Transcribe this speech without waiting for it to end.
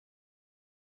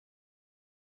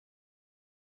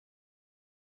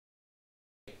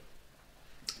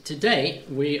Today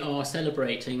we are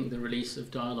celebrating the release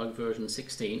of Dyalog version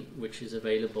 16, which is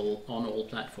available on all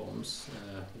platforms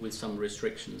with some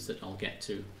restrictions that I'll get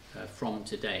to from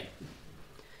today.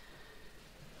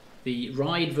 The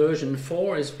RIDE version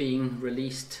 4 is being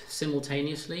released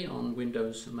simultaneously on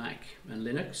Windows, Mac and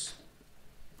Linux.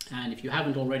 And if you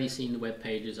haven't already seen the web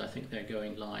pages, I think they're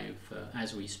going live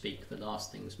as we speak. The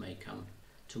last things may come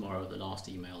tomorrow, the last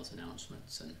emails,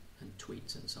 announcements and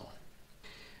tweets and so on.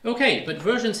 Okay, but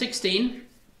version 16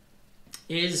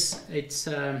 it's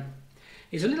a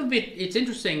little bit, it's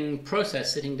interesting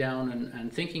process sitting down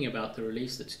and thinking about the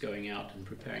release that's going out and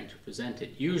preparing to present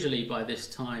it. Usually by this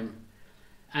time,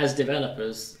 as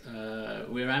developers,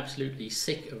 we're absolutely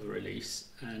sick of a release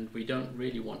and we don't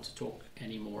really want to talk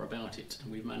any more about it.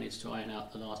 And we've managed to iron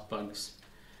out the last bugs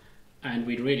and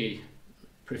we'd really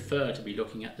prefer to be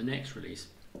looking at the next release.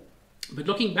 But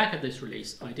looking back at this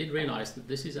release, I did realize that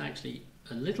this is actually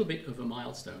a little bit of a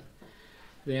milestone.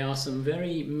 There are some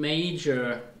very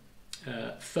major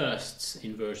firsts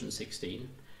in version 16,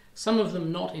 some of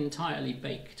them not entirely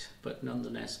baked, but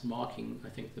nonetheless marking, I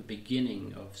think, the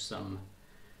beginning of some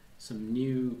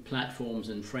new platforms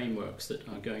and frameworks that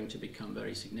are going to become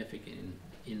very significant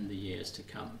in the years to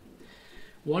come.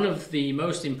 One of the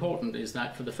most important is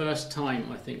that for the first time,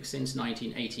 I think, since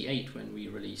 1988, when we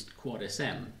released Quad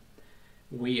SM,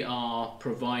 we are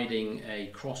providing a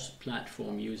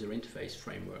cross-platform user interface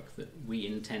framework that we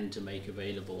intend to make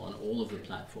available on all of the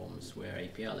platforms where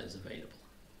APL is available.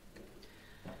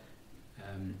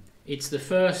 It's the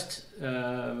first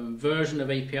version of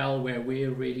APL where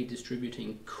we're really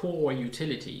distributing core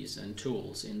utilities and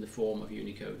tools in the form of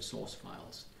Unicode source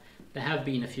files. There have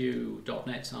been a few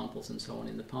 .NET samples and so on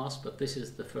in the past, but this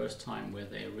is the first time where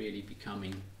they're really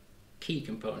becoming key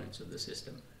components of the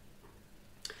system.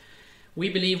 We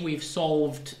believe we've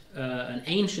solved an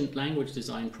ancient language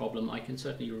design problem. I can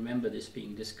certainly remember this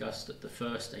being discussed at the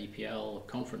first APL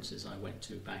conferences I went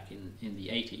to back in the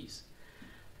 80s.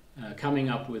 Coming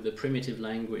up with a primitive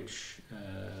language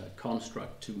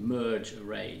construct to merge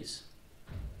arrays.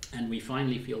 And we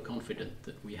finally feel confident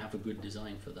that we have a good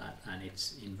design for that, and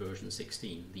it's in version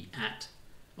 16, the @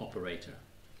 operator.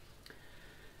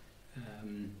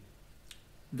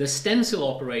 The stencil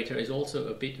operator is also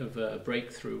a bit of a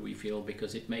breakthrough, we feel,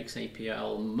 because it makes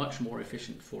APL much more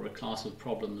efficient for a class of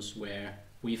problems where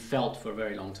we've felt for a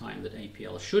very long time that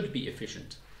APL should be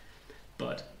efficient,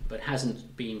 but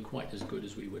hasn't been quite as good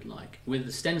as we would like. With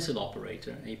the stencil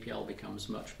operator, APL becomes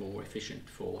much more efficient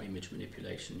for image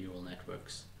manipulation, neural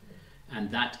networks,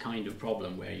 and that kind of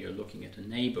problem where you're looking at a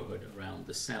neighborhood around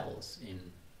the cells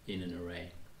in an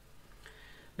array.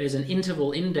 There's an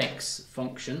interval index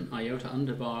function, iota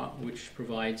underbar, which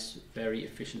provides very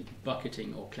efficient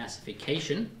bucketing or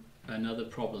classification, another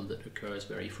problem that occurs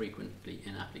very frequently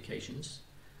in applications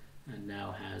and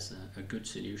now has a good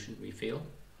solution, we feel.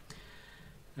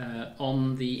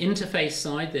 On the interface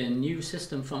side, there are new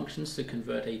system functions to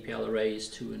convert APL arrays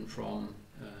to and from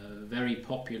very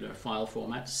popular file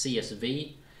formats,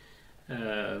 CSV.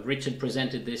 Richard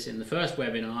presented this in the first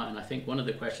webinar, and I think one of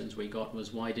the questions we got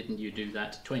was, why didn't you do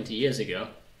that 20 years ago?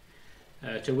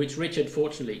 To which Richard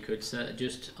fortunately could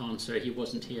just answer, he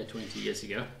wasn't here 20 years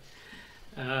ago.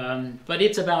 But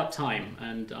it's about time,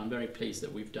 and I'm very pleased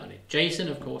that we've done it. JSON,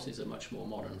 of course, is a much more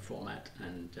modern format,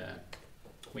 and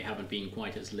we haven't been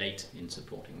quite as late in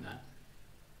supporting that.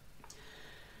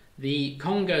 The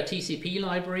Conga TCP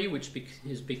library, which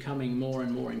is becoming more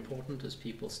and more important as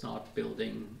people start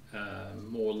building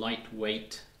more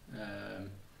lightweight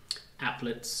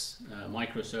applets,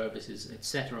 microservices,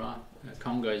 etc.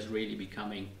 Conga is really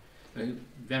becoming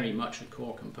very much a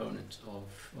core component of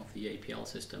the APL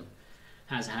system.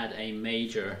 Has had a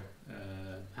major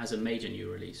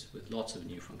new release with lots of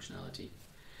new functionality.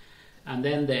 And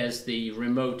then there's the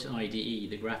remote IDE,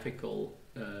 the graphical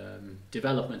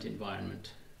development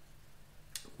environment,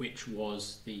 which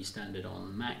was the standard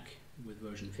on Mac with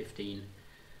version 15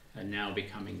 and now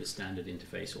becoming the standard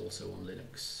interface also on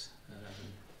Linux.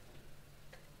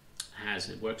 Has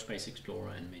a Workspace Explorer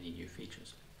and many new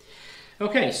features.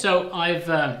 Okay, so I've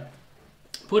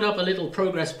put up a little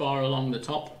progress bar along the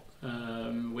top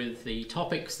with the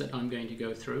topics that I'm going to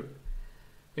go through.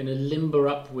 I'm going to limber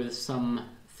up with some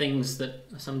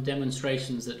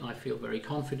demonstrations that I feel very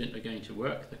confident are going to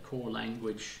work, the core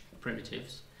language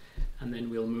primitives. And then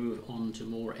we'll move on to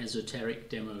more esoteric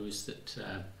demos that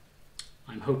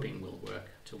I'm hoping will work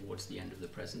towards the end of the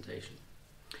presentation.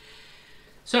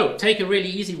 So, take a really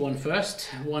easy one first,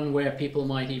 one where people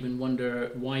might even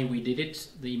wonder why we did it.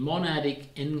 The monadic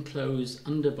enclose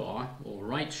underbar, or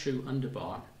right shoe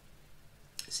underbar,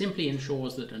 simply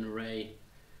ensures that an array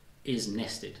is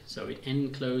nested, so it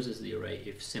encloses the array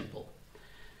if simple.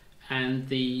 And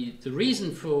the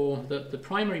reason for the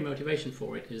primary motivation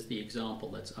for it is the example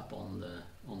that's up on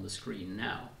the screen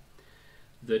now.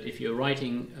 That if you're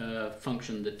writing a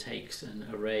function that takes an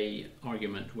array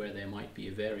argument where there might be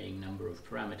a varying number of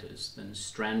parameters, then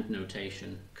strand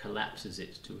notation collapses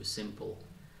it to a simple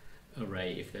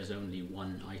array if there's only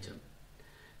one item.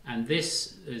 And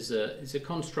this is a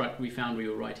construct we found we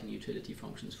were writing utility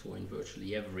functions for in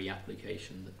virtually every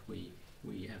application that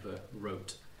we ever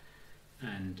wrote,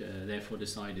 and therefore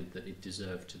decided that it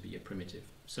deserved to be a primitive.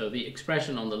 So the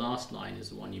expression on the last line is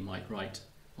the one you might write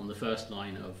on the first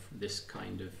line of this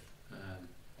kind of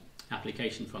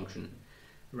application function.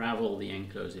 Ravel the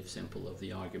enclose if simple of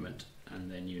the argument, and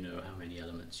then you know how many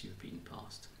elements you've been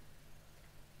passed.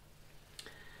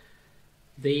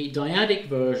 The dyadic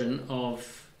version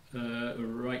of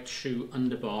right shoe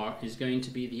underbar is going to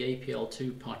be the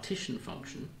APL2 partition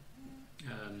function,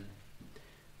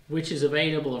 which is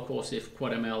available, of course, if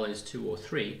QuadML is 2 or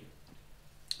 3.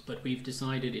 But we've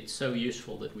decided it's so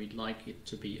useful that we'd like it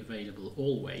to be available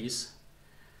always.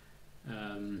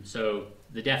 So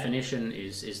the definition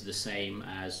is the same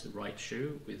as right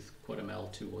shoe with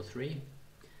QuadML 2 or 3.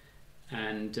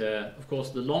 And of course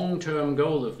the long-term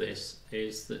goal of this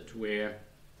is that we're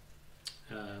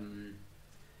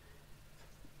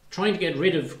trying to get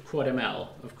rid of QuadML.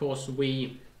 Of course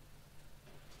we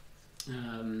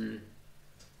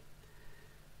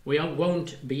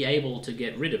won't be able to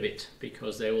get rid of it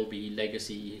because there will be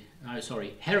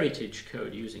heritage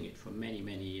code using it for many,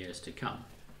 many years to come.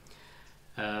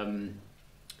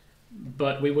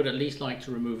 But we would at least like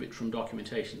to remove it from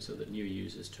documentation so that new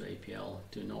users to APL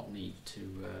do not need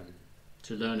to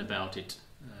learn about it.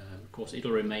 Of course,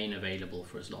 it'll remain available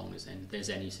for as long as there's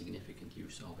any significant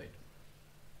use of it.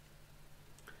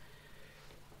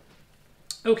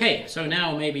 Okay, so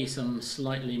now maybe some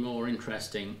slightly more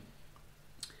interesting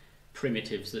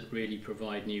primitives that really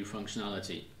provide new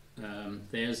functionality.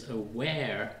 There's a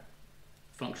where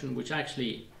function, which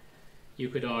actually you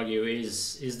could argue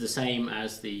is the same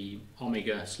as the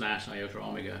omega / iota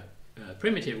omega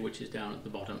primitive, which is down at the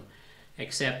bottom,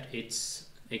 except it's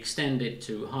extended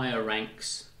to higher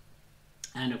ranks,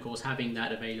 and of course having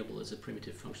that available as a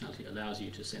primitive functionality allows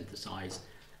you to synthesize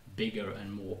bigger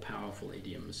and more powerful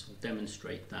idioms. We'll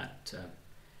demonstrate that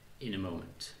in a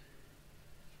moment.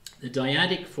 The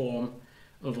dyadic form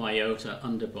of iota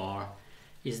underbar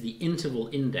is the interval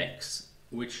index,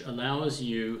 which allows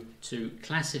you to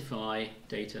classify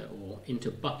data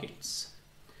into buckets.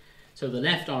 So the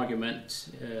left argument,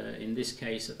 in this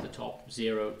case at the top,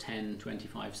 0, 10,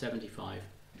 25, 75,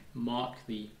 mark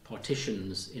the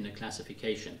partitions in a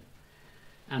classification.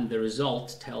 And the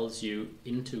result tells you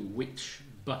into which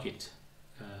bucket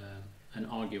an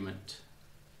argument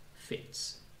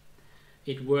fits.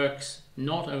 It works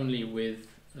not only with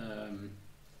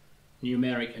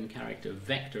numeric and character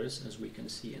vectors, as we can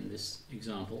see in this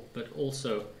example, but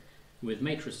also with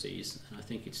matrices. And I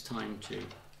think it's time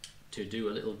to do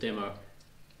a little demo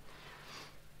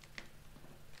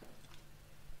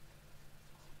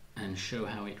and show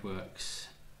how it works.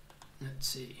 Let's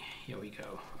see, here we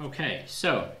go. Okay,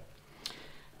 so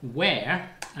where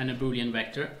and a Boolean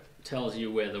vector tells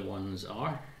you where the ones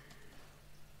are.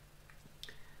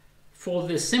 For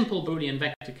the simple Boolean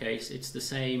vector case, it's the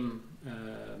same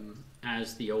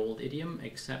as the old idiom,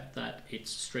 except that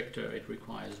it's stricter, it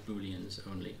requires Booleans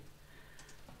only.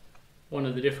 One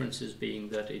of the differences being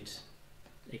that it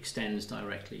extends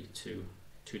directly to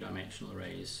two-dimensional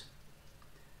arrays.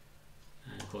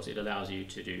 And of course it allows you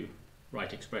to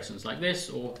write expressions like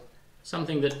this, or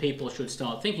something that people should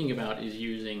start thinking about is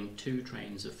using two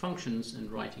trains of functions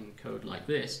and writing code like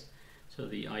this. So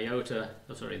the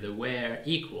the where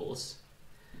equals,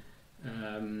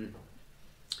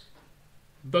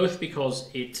 both because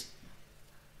it's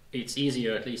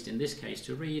easier, at least in this case,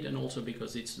 to read, and also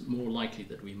because it's more likely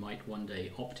that we might one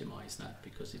day optimize that,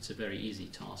 because it's a very easy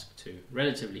task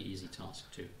relatively easy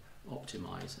task to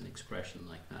optimize an expression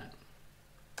like that.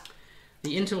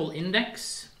 The interval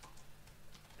index,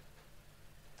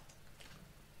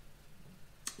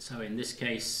 so in this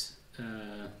case,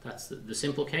 that's the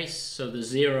simple case. So the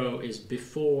 0 is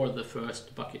before the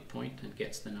first bucket point and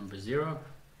gets the number 0.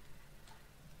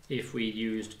 If we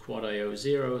used quad-io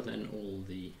 0, then all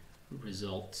the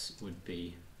results would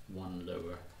be 1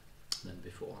 lower than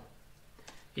before.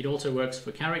 It also works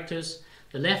for characters.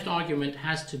 The left argument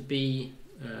has to be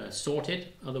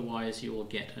sorted, otherwise you will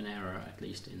get an error, at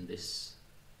least in this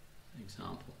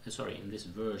example, in this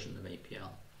version of APL.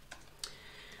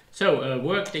 So a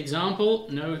worked example,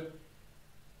 no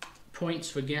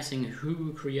points for guessing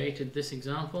who created this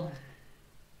example.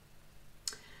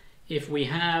 if we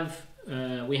have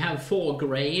 4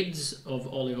 grades of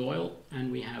olive oil,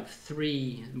 and we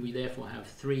therefore have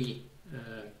 3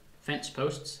 fence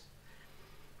posts.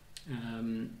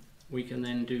 We can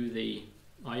then do the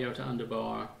iota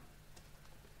underbar,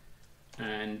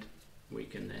 and we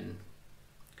can then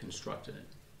construct a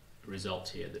result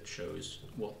here that shows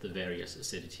what the various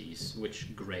acidities,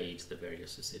 which grades the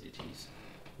various acidities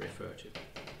refer to.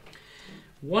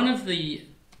 One of the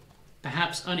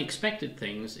perhaps unexpected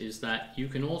things is that you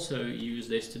can also use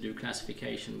this to do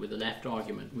classification with the left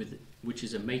argument, which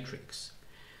is a matrix.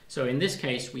 So in this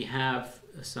case we have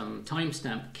some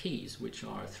timestamp keys, which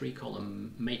are a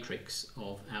 3-column matrix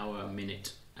of hour,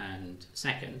 minute and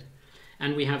second,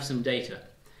 and we have some data.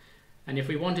 And if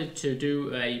we wanted to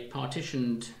do a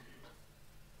partitioned,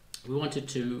 we wanted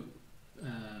to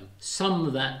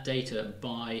sum that data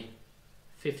by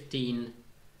 15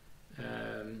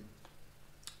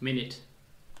 minute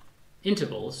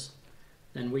intervals,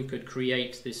 then we could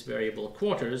create this variable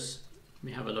quarters.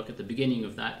 We have a look at the beginning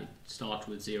of that. It starts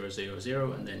with 0, 0,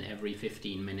 0, and then every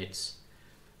 15 minutes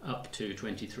up to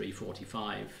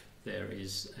 23:45 there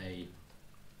is a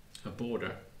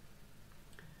border.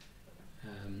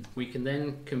 We can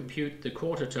then compute the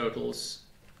quarter totals.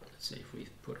 Let's see if we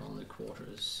put on the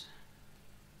quarters.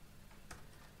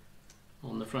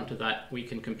 On the front of that we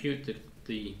can compute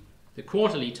the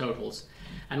quarterly totals,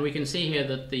 and we can see here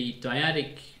that the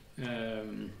dyadic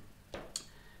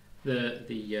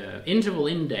the interval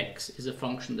index is a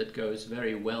function that goes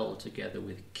very well together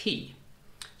with key.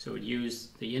 So it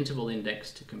used the interval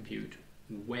index to compute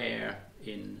where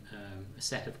in a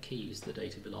set of keys the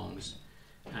data belongs,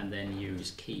 and then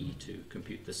use key to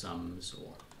compute the sums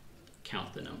or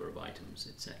count the number of items,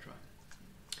 etc.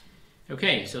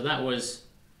 Okay, so that was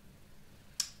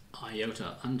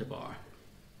iota underbar.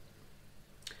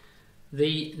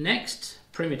 The next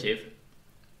primitive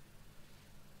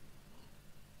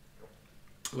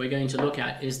we're going to look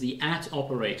at is the at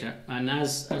operator, and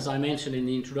as I mentioned in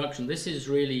the introduction, this is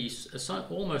really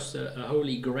almost a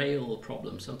holy grail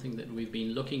problem, something that we've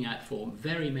been looking at for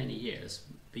very many years,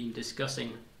 been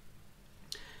discussing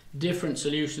different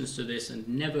solutions to this and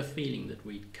never feeling that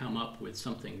we'd come up with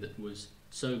something that was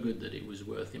so good that it was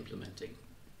worth implementing.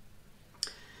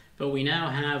 But we now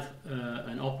have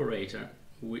an operator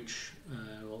which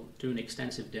we'll do an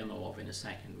extensive demo of in a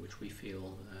second, which we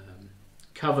feel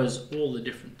covers all the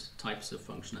different types of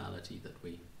functionality that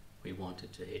we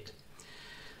wanted to hit.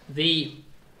 The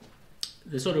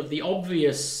sort of the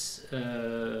obvious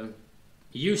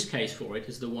use case for it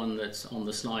is the one that's on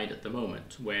the slide at the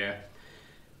moment, where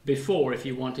before, if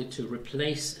you wanted to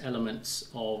replace elements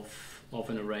of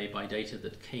an array by data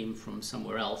that came from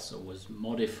somewhere else or was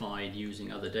modified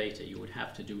using other data, you would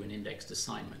have to do an indexed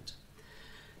assignment.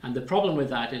 And the problem with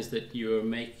that is that you're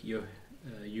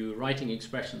writing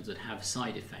expressions that have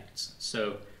side effects.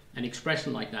 So an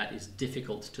expression like that is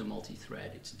difficult to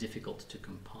multi-thread, it's difficult to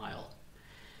compile.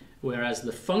 Whereas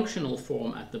the functional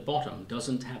form at the bottom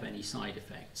doesn't have any side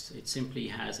effects. It simply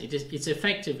has, it's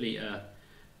effectively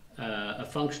a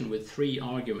function with 3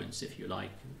 arguments, if you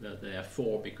like. There are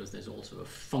 4 because there's also a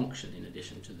function in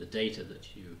addition to the data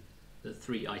the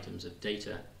 3 items of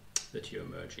data that you're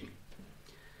merging.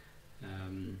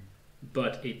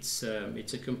 But it's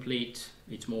a complete,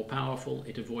 it's more powerful,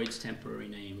 it avoids temporary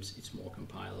names, it's more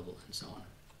compilable, and so on.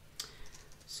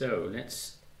 So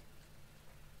let's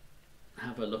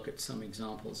have a look at some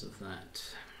examples of that.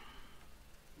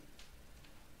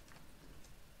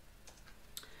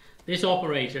 This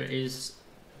operator is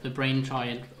the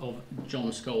brainchild of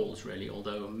John Scholes, really,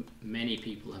 although many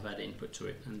people have had input to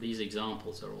it, and these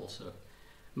examples are also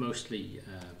mostly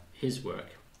his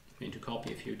work. I'm going to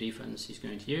copy a few defs he's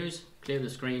going to use, clear the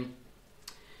screen.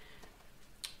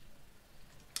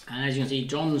 And as you can see,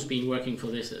 John's been working for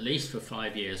this at least for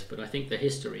 5 years, but I think the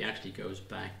history actually goes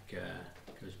back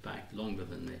longer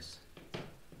than this.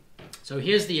 So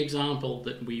here's the example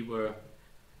that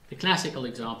the classical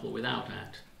example without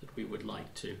at, that we would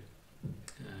like to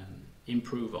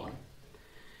improve on.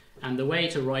 And the way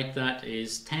to write that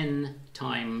is 10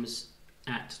 times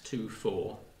at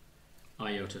 2,4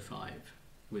 iota 5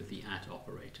 with the at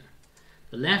operator.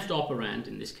 The left operand,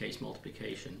 in this case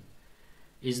multiplication,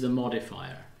 is the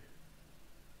modifier.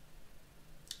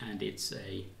 And it's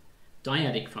a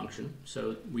dyadic function,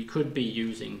 so we could be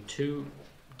using 2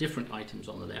 different items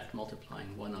on the left,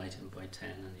 multiplying one item by 10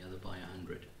 and the other by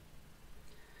 100.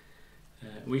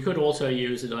 We could also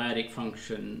use a dyadic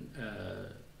function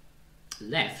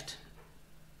left,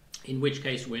 in which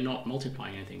case we're not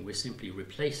multiplying anything, we're simply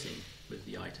replacing with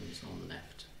the items on the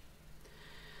left.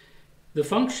 The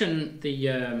function,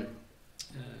 the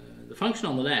the function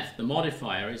on the left, the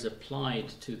modifier, is applied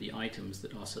to the items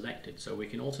that are selected. So we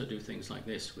can also do things like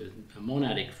this with a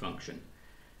monadic function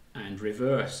and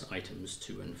reverse items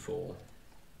 2 and 4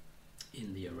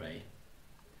 in the array.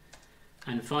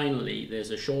 And finally,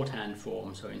 there's a shorthand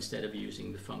form, so instead of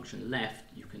using the function left,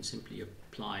 you can simply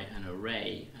apply an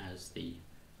array as the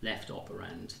left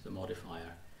operand, the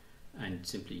modifier, and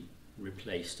simply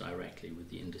replace directly with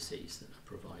the indices that are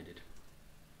provided.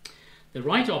 The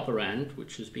right operand,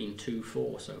 which has been 2,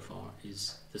 4 so far,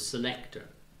 is the selector.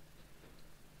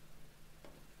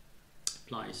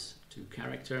 Applies to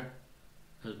character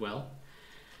as well.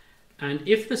 And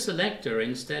if the selector,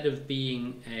 instead of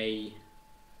being a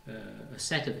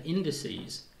set of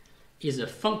indices, is a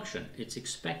function, it's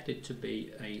expected to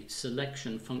be a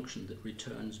selection function that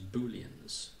returns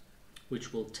booleans,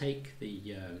 which will take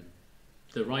the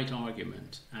right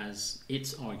argument as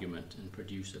its argument and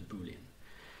produce a boolean.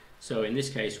 So in this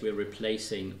case, we're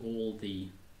replacing all the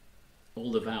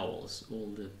vowels, all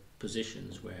the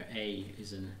positions where A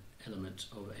is an element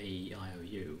of A, E, I, O,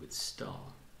 U with star.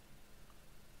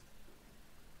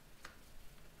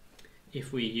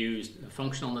 If we use a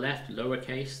function on the left,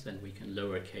 lowercase, then we can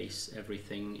lowercase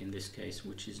everything in this case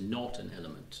which is not an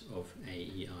element of A,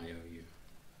 E, I, O, U.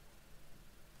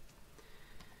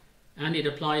 And it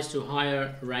applies to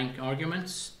higher rank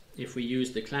arguments. If we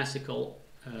use the classical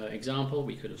example,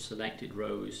 we could have selected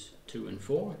rows 2 and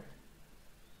 4.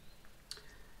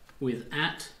 With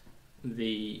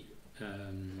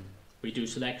we do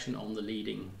selection on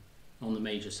the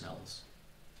major cells.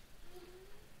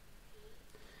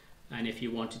 And if you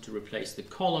wanted to replace the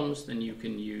columns, then you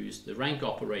can use the rank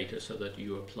operator so that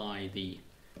you apply the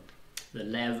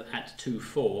lev at 2,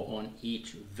 4 on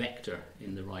each vector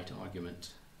in the right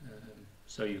argument.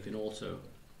 So you can also,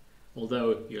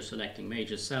 although you're selecting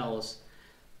major cells,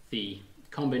 the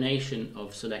combination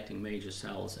of selecting major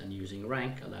cells and using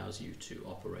rank allows you to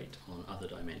operate on other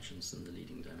dimensions than the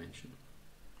leading dimension.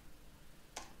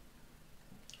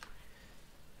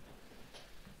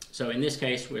 So in this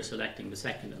case, we're selecting the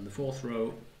second and the fourth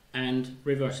row and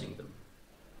reversing them.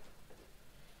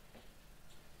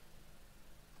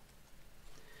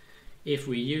 If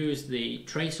we use the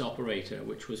trace operator,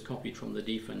 which was copied from the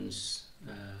defense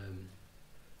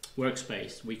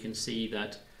workspace, we can see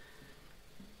that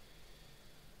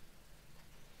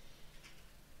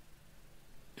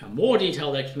a more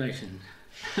detailed explanation.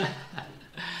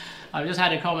 I've just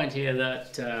had a comment here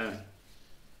that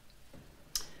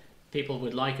people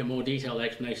would like a more detailed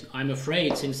explanation. I'm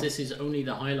afraid, since this is only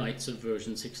the highlights of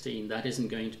version 16, that isn't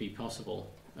going to be possible.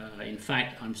 In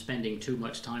fact, I'm spending too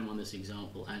much time on this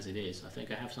example as it is. I think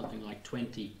I have something like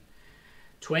 20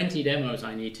 demos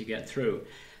I need to get through.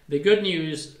 The good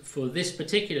news for this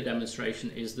particular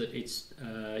demonstration is that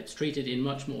it's treated in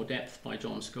much more depth by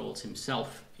John Scholes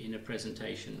himself in a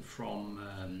presentation from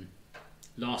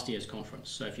last year's conference.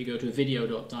 So if you go to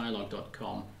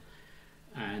video.dialog.com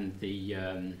and the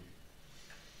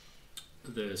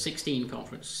 16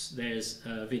 conference, there's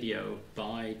a video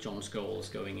by John Scholes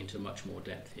going into much more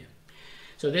depth here.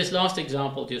 So this last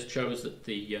example just shows that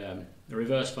the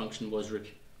reverse function was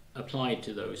applied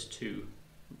to those two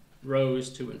rows,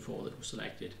 2 and 4 that were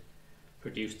selected,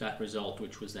 produced that result,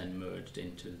 which was then merged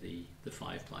into the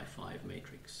 5 by 5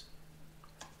 matrix.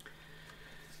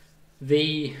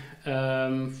 The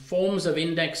forms of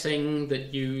indexing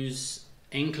that use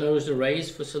enclosed arrays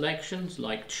for selections,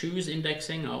 like choose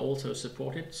indexing, are also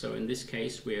supported. So in this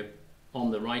case, we're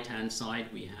on the right hand side,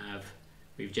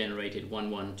 we've generated 1,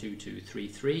 1, 2, 2, 3,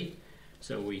 3.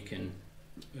 So we can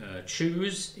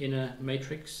choose in a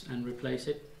matrix and replace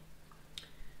it.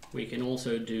 We can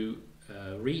also do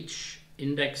reach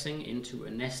indexing into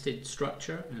a nested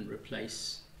structure and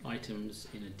replace items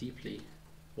in a deeply,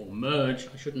 or merge,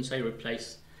 I shouldn't say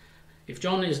replace. If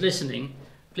John is listening,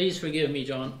 please forgive me,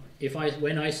 John,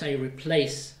 when I say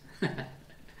replace,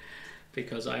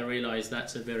 because I realize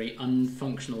that's a very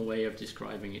unfunctional way of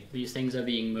describing it. These things are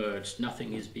being merged,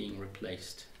 nothing is being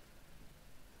replaced.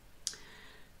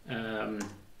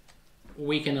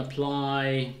 We can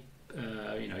apply,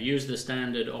 use the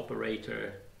standard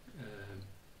operator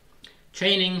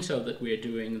chaining so that we're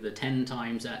doing the 10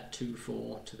 times at 2,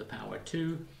 4 to the power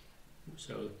 2.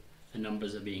 So the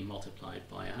numbers are being multiplied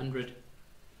by 100.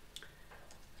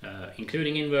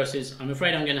 Including inverses. I'm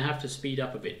afraid I'm going to have to speed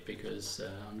up a bit because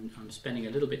I'm spending a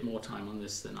little bit more time on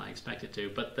this than I expected to,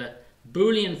 but the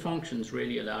Boolean functions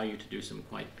really allow you to do some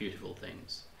quite beautiful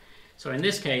things. So in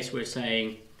this case we're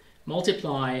saying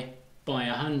multiply by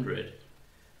 100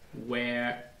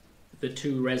 where the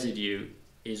 2 residue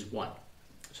is 1.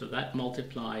 So that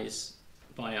multiplies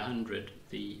by 100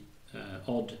 the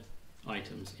odd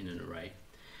items in an array.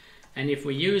 And if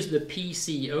we use the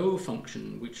PCO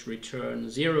function, which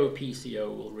returns 0 PCO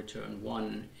will return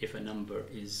 1 if a number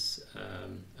is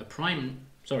a prime,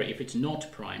 sorry, if it's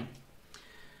not prime,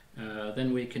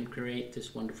 then we can create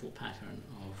this wonderful pattern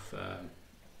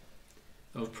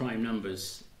of prime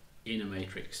numbers in a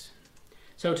matrix.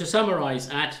 So to summarize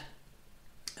that,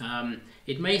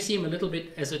 it may seem a little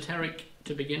bit esoteric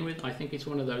to begin with. I think it's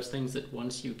one of those things that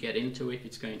once you get into it,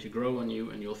 it's going to grow on you,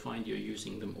 and you'll find you're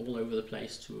using them all over the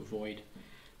place to avoid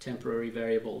temporary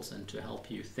variables and to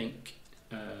help you think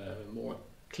more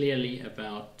clearly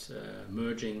about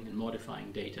merging and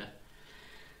modifying data.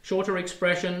 Shorter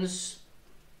expressions,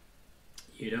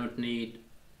 you don't need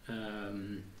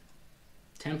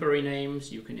temporary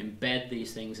names. You can embed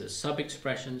these things as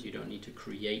sub-expressions. You don't need to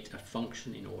create a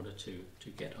function in order to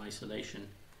get isolation.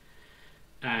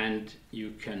 And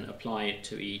you can apply it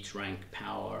to each, rank,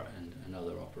 power, and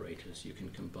other operators. You can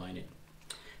combine it.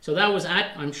 So that was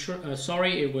I'm sure,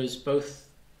 sorry it was both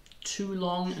too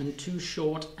long and too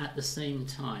short at the same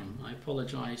time. I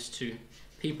apologize to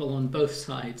people on both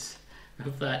sides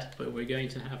of that, but we're going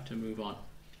to have to move on.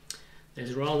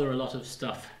 There's rather a lot of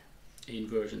stuff in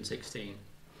version 16.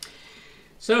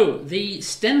 So the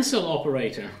stencil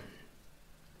operator,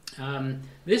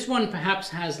 this one perhaps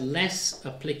has less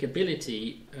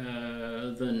applicability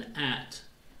than @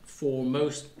 for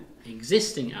most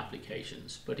existing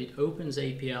applications, but it opens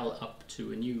APL up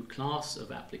to a new class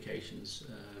of applications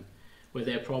where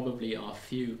there probably are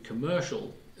few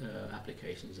commercial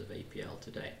applications of APL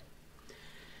today.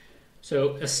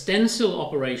 So a stencil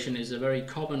operation is a very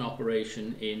common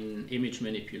operation in image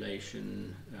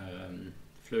manipulation,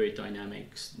 fluid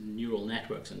dynamics, neural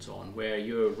networks and so on, where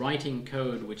you're writing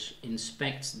code which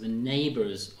inspects the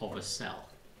neighbors of a cell.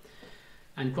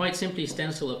 And quite simply,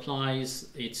 stencil applies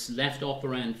its left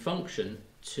operand function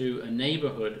to a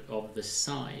neighborhood of the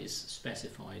size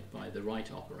specified by the right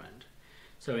operand.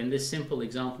 So in this simple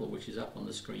example, which is up on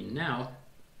the screen now,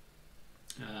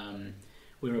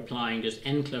 we're applying just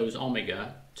enclose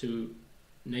omega to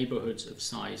neighborhoods of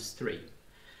size 3.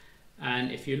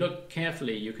 And if you look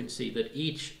carefully, you can see that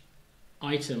each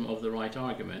item of the right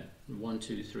argument, 1,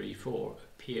 2, 3, 4,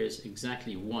 appears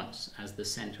exactly once as the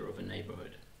center of a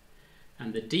neighborhood.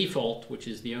 And the default, which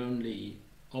is the only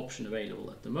option available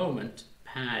at the moment,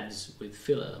 pads with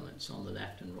fill elements on the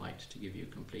left and right to give you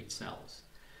complete cells.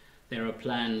 There are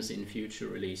plans in future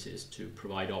releases to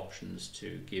provide options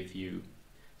to give you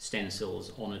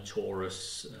stencils on a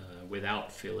torus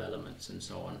without fill elements and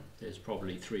so on. There's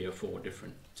probably 3 or 4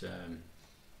 different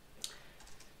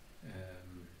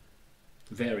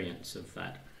variants of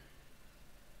that.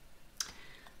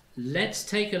 Let's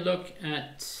take a look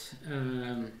at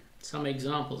some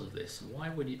examples of this. Why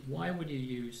would you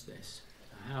use this?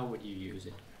 How would you use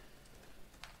it?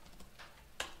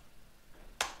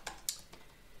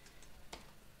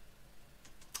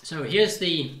 So here's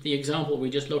the example we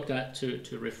just looked at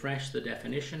to refresh the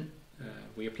definition.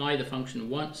 We apply the function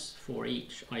once for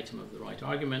each item of the right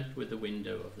argument with the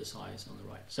window of the size on the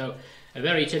right. So a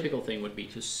very typical thing would be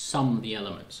to sum the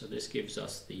elements. So this gives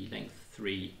us the length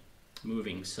 3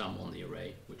 moving sum on the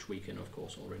array, which we can of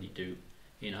course already do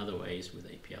in other ways with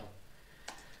APL.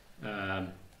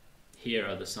 Here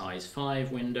are the size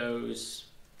 5 windows,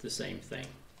 the same thing.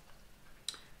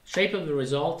 Shape of the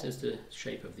result is the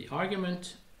shape of the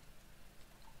argument.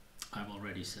 I've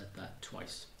already said that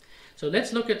twice. So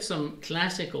let's look at some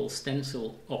classical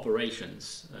stencil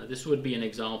operations. This would be an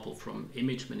example from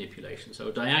image manipulation.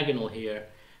 So diagonal here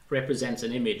represents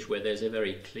an image where there's a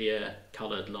very clear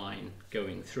colored line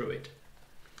going through it.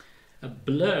 A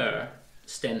blur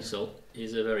stencil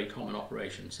is a very common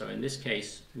operation. So in this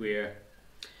case,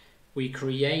 we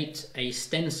create a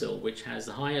stencil which has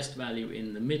the highest value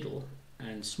in the middle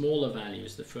and smaller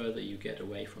values the further you get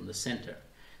away from the center.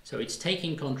 So it's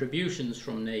taking contributions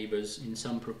from neighbors in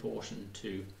some proportion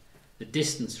to the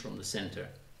distance from the center.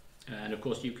 And of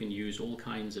course you can use all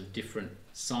kinds of different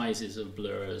sizes of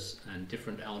blurs and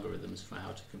different algorithms for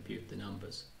how to compute the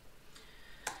numbers.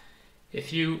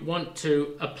 If you want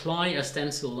to apply a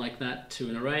stencil like that to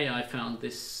an array, I found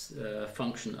this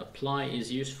function apply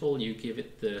is useful. You give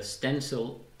it the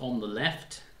stencil on the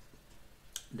left,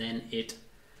 then it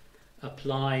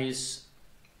applies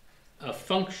a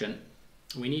function.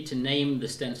 We need to name the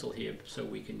stencil here so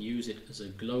we can use it as a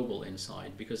global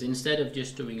inside, because instead of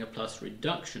just doing a plus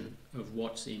reduction of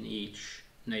what's in each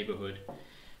neighborhood,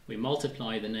 we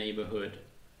multiply the neighborhood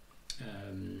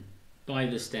by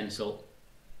the stencil,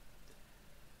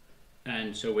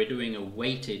 and so we're doing a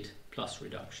weighted plus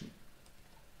reduction.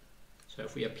 So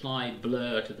if we apply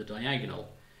blur to the diagonal,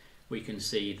 we can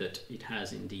see that it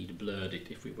has indeed blurred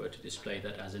it. If we were to display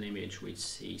that as an image, we'd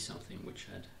see something which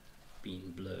had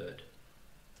been blurred.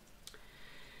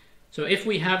 So if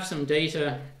we have some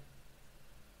data,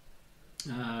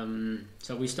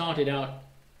 so we started out,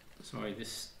 sorry,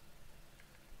 this,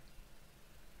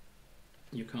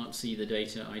 you can't see the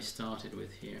data I started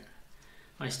with here.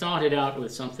 I started out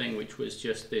with something which was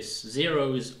just this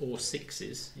 0s or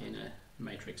 6s in a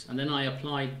matrix, and then I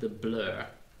applied the blur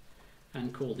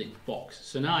and called it box.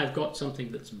 So now I've got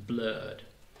something that's blurred.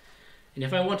 And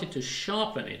if I wanted to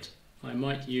sharpen it, I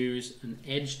might use an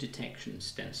edge detection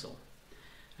stencil.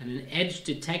 And an edge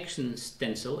detection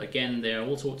stencil, again, there are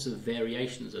all sorts of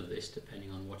variations of this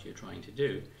depending on what you're trying to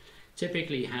do,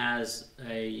 typically has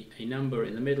a number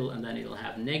in the middle, and then it'll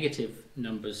have negative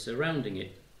numbers surrounding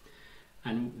it.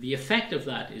 And the effect of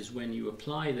that is when you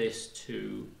apply this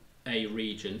to a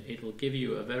region, it will give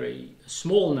you a very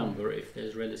small number if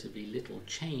there's relatively little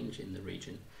change in the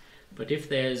region. But if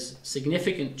there's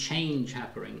significant change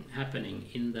happening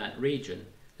in that region,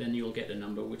 then you'll get a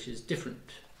number which is different,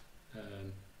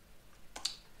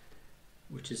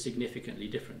 which is significantly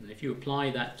different. And if you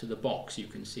apply that to the box, you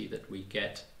can see that we've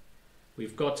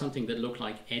got something that look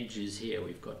like edges here.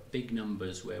 We've got big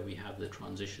numbers where we have the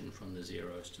transition from the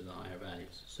zeros to the higher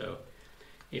values. So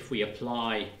if we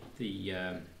apply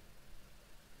the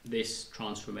this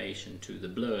transformation to the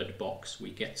blurred box,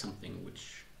 we get something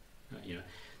which,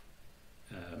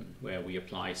 where we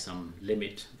apply some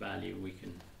limit value, we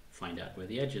can find out where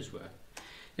the edges were.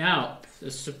 Now,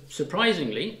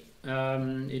 surprisingly, you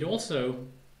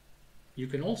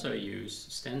can also use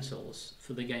stencils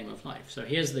for the game of life. So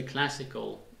here's the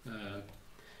classical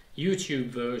YouTube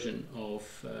version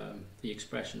of the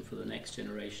expression for the next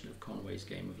generation of Conway's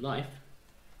Game of Life.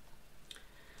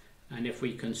 And if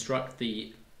we construct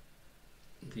the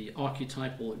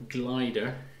archetypal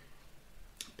glider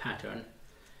pattern,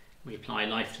 we apply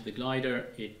life to the glider,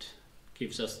 it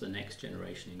gives us the next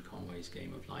generation in Conway's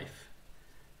Game of Life.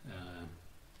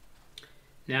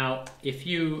 Now, if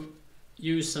you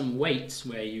use some weights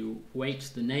where you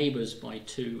weight the neighbors by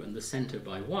 2 and the center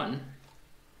by 1,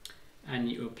 and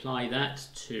you apply that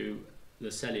to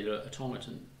the cellular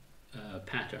automaton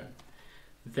pattern,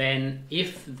 then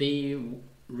if the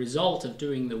result of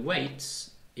doing the weights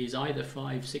is either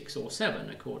 5, 6 or 7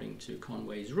 according to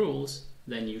Conway's rules,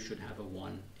 then you should have a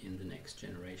 1 in the next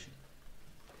generation.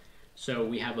 So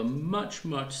we have a much,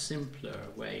 much simpler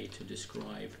way to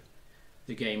describe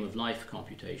the game of life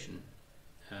computation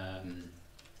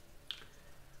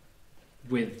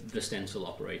with the stencil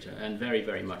operator, and very,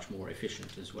 very much more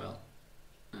efficient as well.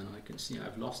 And I can see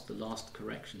I've lost the last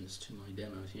corrections to my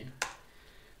demos here.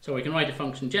 So we can write a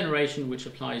function generation which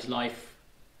applies life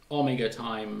omega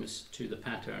times to the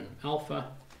pattern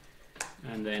alpha,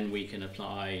 and then we can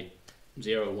apply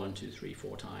 0, 1, 2, 3,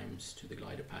 4 times to the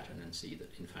glider pattern and see that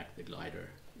in fact the glider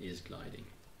is gliding.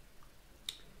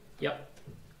 Yep.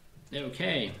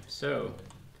 Okay, so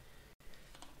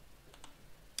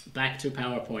back to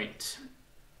PowerPoint,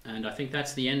 and I think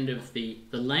that's the end of the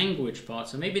language part.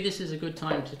 So maybe this is a good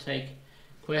time to take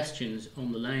questions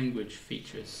on the language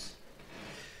features.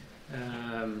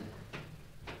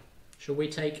 Shall we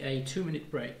take a 2-minute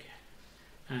break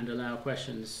and allow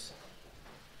questions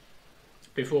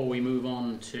before we move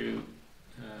on to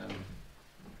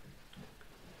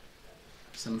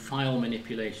some file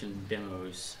manipulation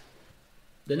demos?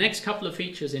 The next couple of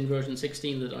features in version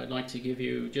 16 that I'd like to give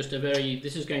you,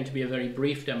 this is going to be a very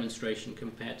brief demonstration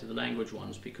compared to the language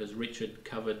ones, because Richard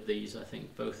covered these, I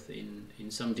think, both in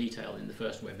some detail in the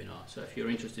first webinar. So if you're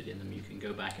interested in them, you can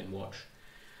go back and watch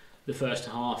the first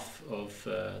half of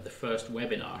the first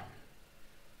webinar.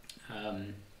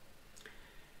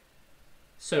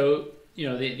 So,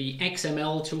 the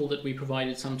XML tool that we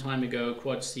provided some time ago,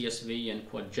 Quad CSV and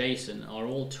Quad JSON, are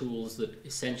all tools that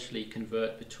essentially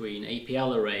convert between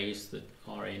APL arrays that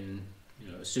are in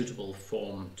a suitable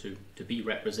form to be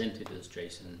represented as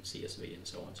JSON, CSV, and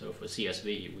so on. So for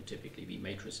CSV, it would typically be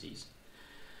matrices,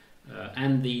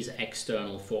 and these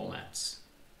external formats.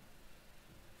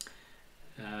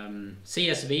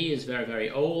 CSV is very,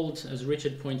 very old. As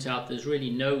Richard points out, there's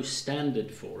really no standard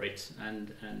for it,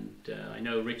 and I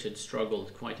know Richard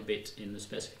struggled quite a bit in the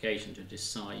specification to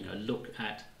decide, look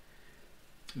at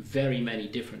very many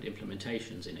different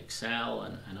implementations in Excel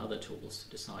and other tools to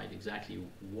decide exactly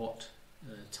what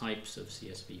types of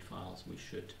CSV files we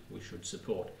should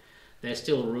support. There's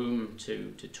still room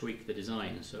to tweak the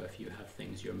design, so if you have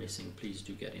things you're missing, please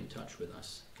do get in touch with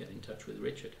us, get in touch with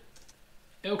Richard.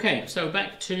 Okay, so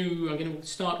back to, I'm going to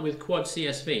start with Quad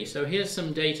CSV. So here's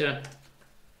some data,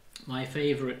 my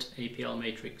favorite APL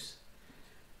matrix,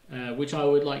 which I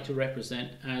would like to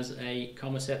represent as a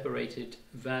comma-separated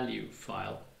value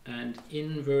file. And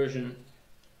in version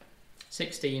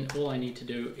 16, all I need to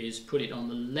do is put it on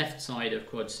the left side of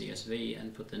Quad CSV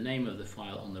and put the name of the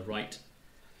file on the right,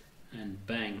 and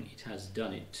bang, it has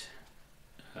done it.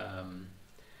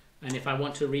 And if I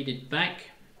want to read it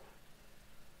back,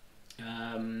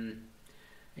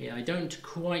 yeah, I don't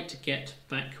quite get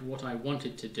back what I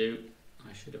wanted to do.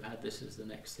 I should have had this as the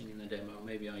next thing in the demo,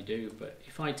 maybe I do, but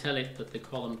if I tell it that the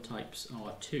column types are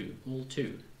all two,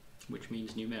 which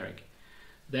means numeric,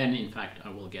 then in fact I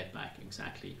will get back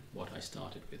exactly what I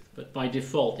started with. But by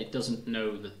default it doesn't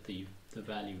know that the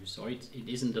values, or it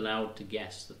isn't allowed to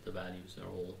guess that the values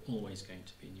are always going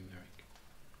to be numeric.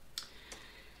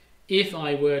 If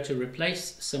I were to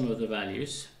replace some of the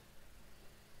values,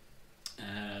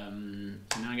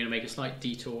 now I'm going to make a slight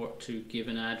detour to give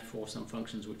an ad for some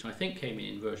functions which I think came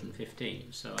in version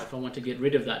 15. So if I want to get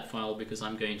rid of that file because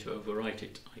I'm going to overwrite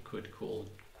it, I could call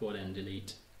quad n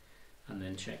delete and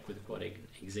then check with quad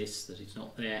exists that it's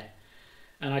not there.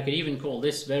 And I could even call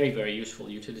this very, very useful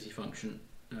utility function.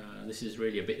 This is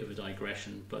really a bit of a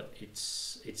digression, but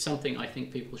it's something I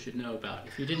think people should know about.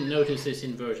 If you didn't notice this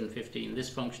in version 15, this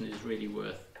function is really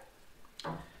worth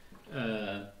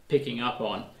picking up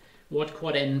on. What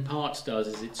quad n parts does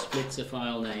is it splits a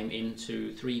file name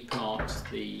into three parts: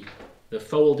 the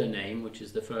folder name, which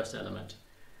is the first element,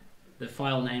 the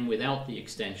file name without the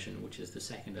extension, which is the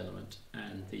second element,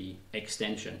 and the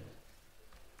extension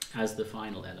as the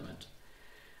final element.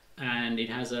 And it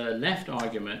has a left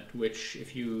argument, which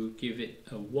if you give it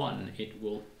a 1, it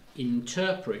will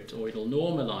interpret, or it'll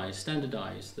normalize,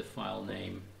 standardize the file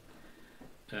name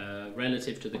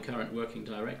relative to the current working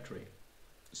directory.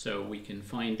 So we can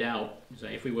find out,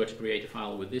 say, if we were to create a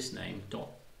file with this name,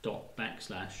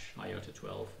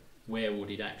 /iota12, where would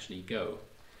it actually go?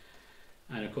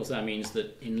 And of course that means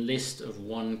that in list of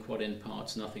 1 quad n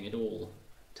parts nothing at all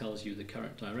tells you the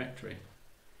current directory,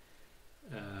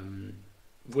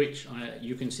 which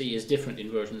you can see is different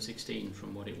in version 16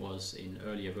 from what it was in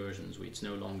earlier versions. It's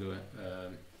no longer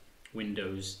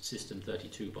Windows System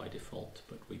 32 by default,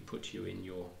 but we put you in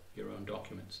your own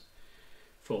documents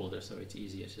folder, so it's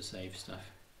easier to save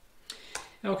stuff.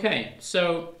 Okay,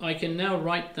 so I can now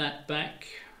write that back.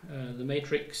 The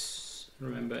matrix,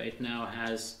 remember, it now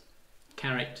has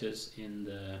characters in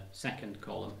the second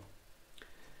column.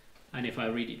 And if I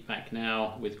read it back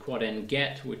now with quad n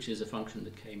get, which is a function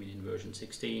that came in version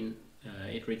 16,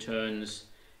 it returns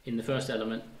in the first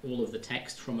element all of the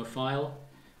text from a file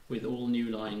with all new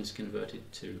lines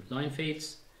converted to line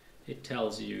feeds. It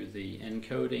tells you the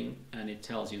encoding, and it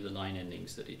tells you the line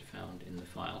endings that it found in the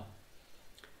file.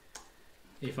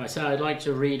 If I say I'd like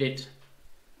to read it,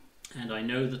 and I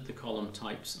know that the column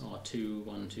types are 2,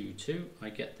 1, 2, 2, I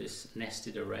get this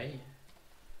nested array.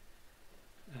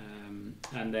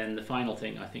 And then the final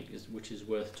thing I think which is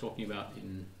worth talking about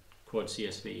in Quad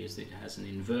CSV is that it has an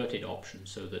inverted option,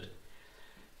 so that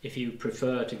if you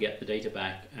prefer to get the data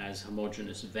back as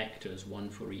homogeneous vectors, one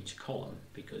for each column,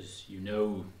 because you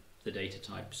know the data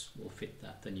types will fit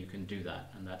that, then you can do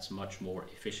that, and that's much more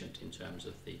efficient in terms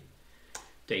of the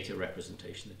data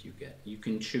representation that you get. You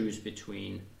can choose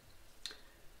between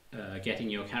getting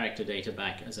your character data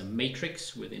back as a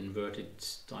matrix with inverted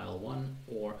style 1,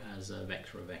 or as a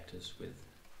vector of vectors with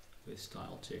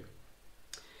style 2.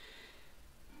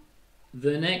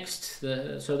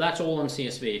 So that's all on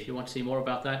CSV. If you want to see more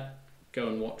about that, go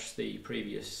and watch the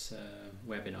previous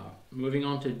webinar. Moving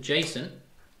on to JSON,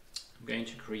 I'm going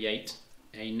to create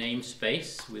a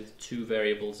namespace with 2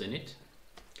 variables in it.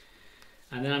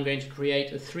 And then I'm going to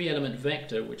create a 3-element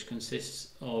vector which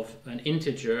consists of an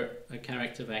integer, a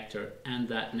character vector, and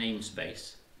that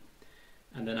namespace.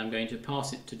 And then I'm going to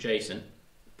pass it to JSON.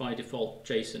 By default,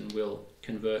 JSON will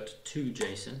convert to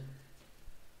JSON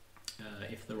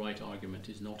if the right argument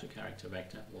is not a character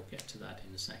vector. We'll get to that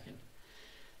in a second.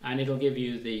 And it'll give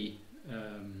you the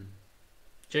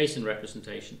JSON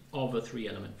representation of a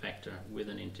 3-element vector with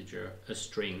an integer, a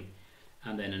string,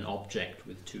 and then an object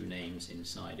with 2 names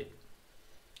inside it.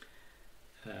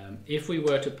 If we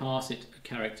were to pass it a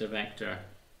character vector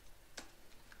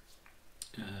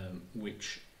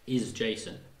which is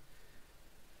JSON,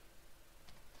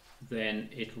 then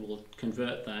it will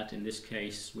convert that. In this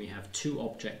case we have 2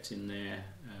 objects in there,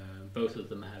 both of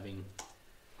them having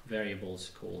variables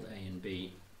called A and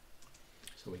B,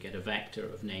 so we get a vector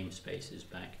of namespaces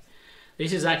back.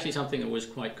 This is actually something that was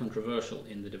quite controversial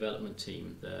in the development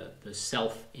team, the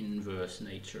self-inverse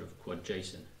nature of Quad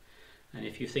JSON. And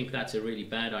if you think that's a really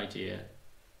bad idea,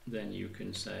 then you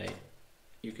can say,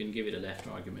 you can give it a left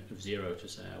argument of 0 to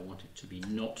say I want it to be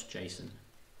not JSON,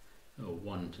 or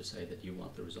 1 to say that you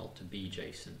want the result to be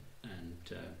JSON,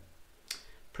 and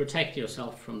protect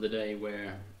yourself from the day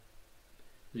where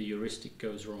the heuristic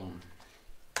goes wrong.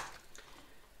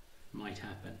 Might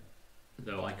happen,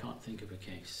 though I can't think of a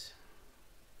case.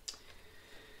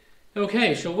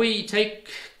 Okay, shall we take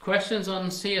questions on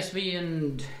CSV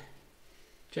and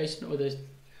JSON, or there's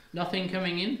nothing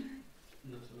coming in?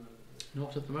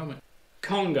 Not at the moment.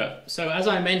 Conga. So as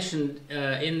I mentioned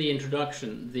in the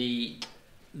introduction, the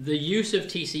use of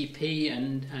TCP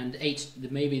and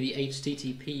maybe the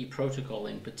HTTP protocol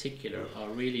in particular are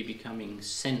really becoming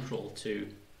central to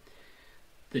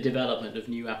the development of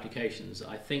new applications.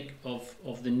 I think of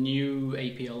the new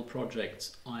APL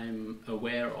projects I'm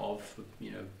aware of,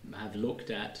 have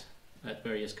looked at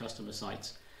various customer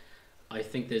sites. I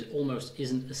think there's almost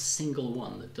isn't a single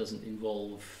one that doesn't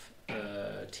involve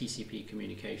TCP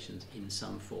communications in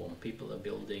some form. People are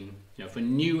building, for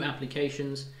new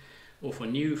applications or for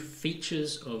new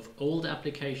features of old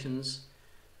applications.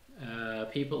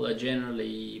 People are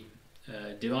generally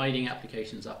dividing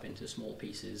applications up into small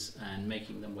pieces and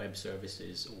making them web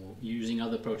services, or using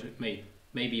other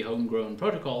maybe homegrown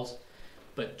protocols,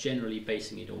 but generally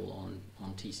basing it all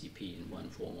on TCP in one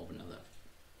form or another.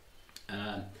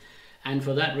 And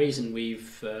for that reason,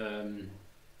 we've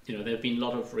there have been a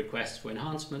lot of requests for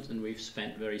enhancement, and we've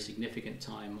spent very significant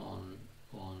time on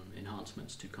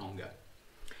enhancements to Conga.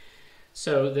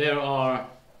 So there are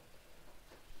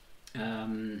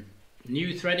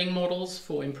new threading models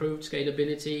for improved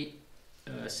scalability,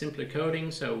 simpler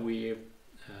coding. So we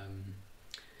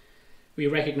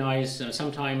recognize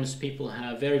sometimes people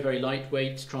have very, very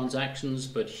lightweight transactions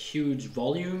but huge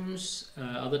volumes.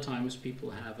 Other times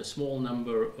people have a small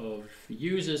number of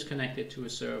users connected to a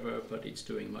server, but it's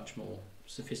doing much more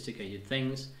sophisticated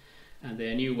things. And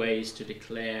there are new ways to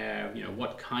declare,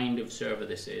 what kind of server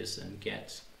this is and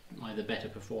get either better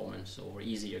performance or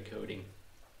easier coding,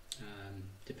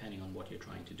 depending on what you're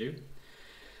trying to do.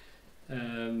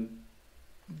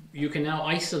 You can now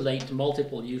isolate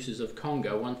multiple uses of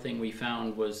Conga. One thing we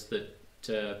found was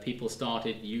that people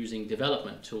started using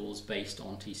development tools based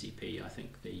on TCP. I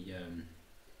think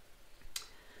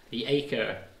the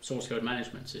Acre source code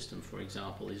management system, for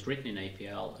example, is written in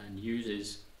APL and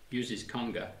uses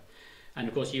Conga. And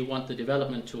of course, you want the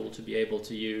development tool to be able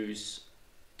to use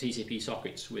TCP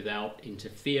sockets without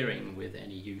interfering with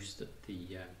any use that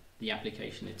the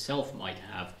application itself might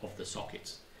have of the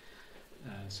sockets.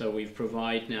 So we've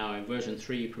provided now, in version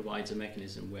 3 provides a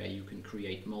mechanism where you can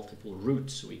create multiple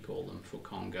routes, we call them, for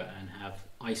Conga, and have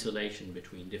isolation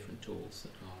between different tools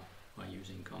that are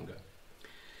using Conga.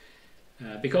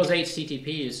 Because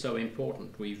HTTP is so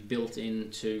important, we've built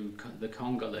into the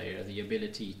Conga layer the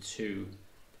ability to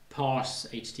parse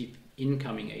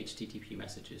incoming HTTP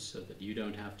messages, so that you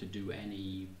don't have to do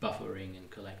any buffering and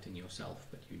collecting yourself,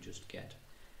 but you just get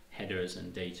headers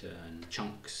and data and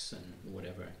chunks and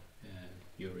whatever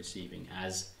you're receiving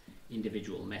as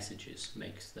individual messages.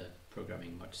 Makes the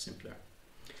programming much simpler.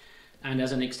 And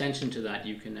as an extension to that,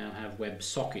 you can now have web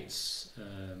sockets.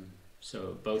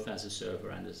 So both as a server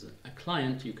and as a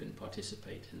client, you can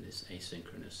participate in this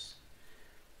asynchronous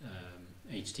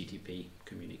HTTP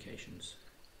communications.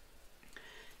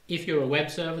 If you're a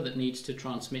web server that needs to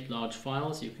transmit large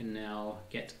files, you can now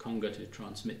get Conga to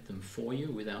transmit them for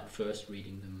you without first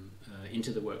reading them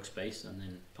into the workspace and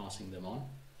then passing them on.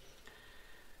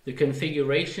 The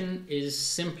configuration is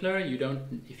simpler.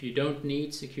 If you don't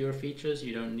need secure features,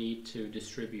 you don't need to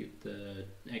distribute the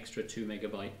extra 2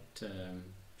 megabyte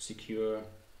secure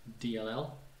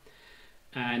DLL.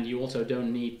 And you also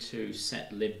don't need to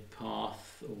set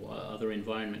libpath or other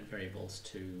environment variables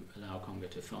to allow Conga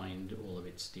to find all of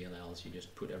its DLLs. You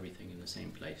just put everything in the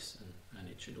same place and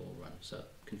it should all run. So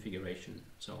configuration and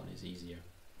so on is easier.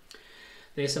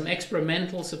 There's some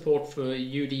experimental support for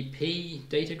UDP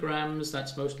datagrams.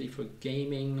 That's mostly for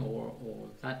gaming or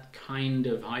that kind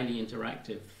of highly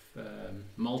interactive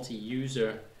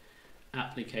multi-user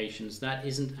applications. That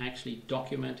isn't actually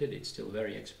documented. It's still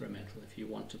very experimental. If you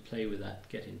want to play with that,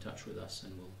 get in touch with us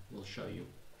and we'll show you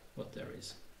what there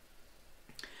is.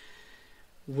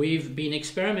 We've been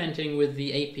experimenting with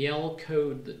the APL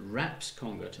code that wraps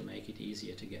Conga to make it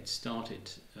easier to get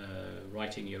started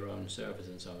writing your own servers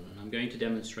and so on. And I'm going to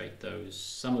demonstrate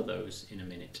some of those in a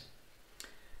minute.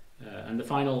 And the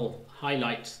final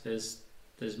highlight, there's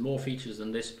more features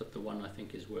than this, but the one I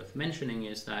think is worth mentioning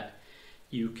is that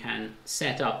you can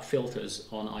set up filters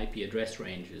on IP address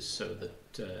ranges so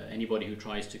that anybody who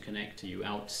tries to connect to you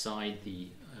outside the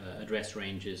address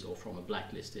ranges or from a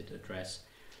blacklisted address,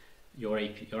 your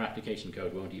application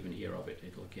code won't even hear of it.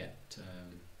 It'll get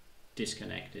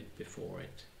disconnected before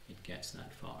it gets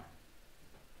that far.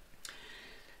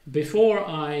 Before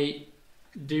I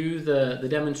do the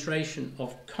demonstration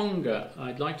of Conga,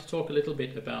 I'd like to talk a little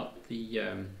bit about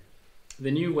the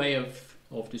new way of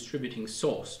distributing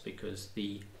source, because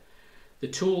the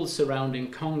tools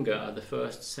surrounding Conga are the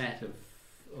first set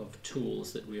of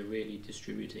tools that we're really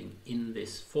distributing in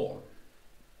this form.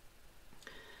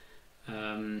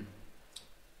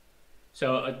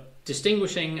 So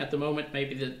distinguishing at the moment,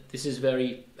 maybe that this is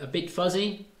a bit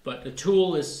fuzzy, but a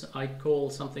tool is, I call,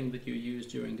 something that you use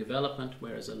during development,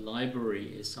 whereas a library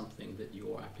is something that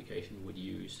your application would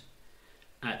use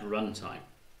at runtime.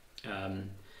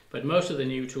 But most of the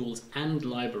new tools and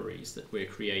libraries that we're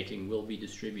creating will be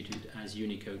distributed as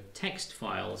Unicode text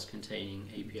files containing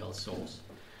APL source,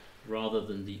 rather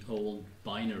than the old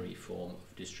binary form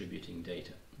of distributing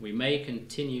data. We may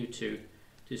continue to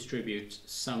distribute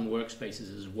some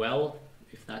workspaces as well,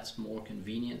 if that's more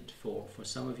convenient for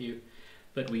some of you,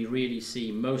 but we really see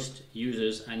most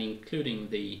users, and including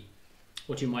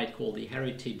what you might call the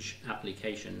heritage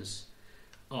applications,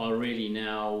 are really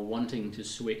now wanting to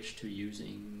switch to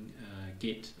using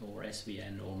Git or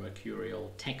SVN or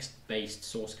Mercurial text-based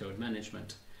source code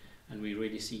management, and we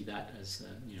really see that as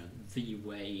the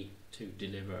way to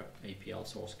deliver APL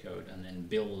source code and then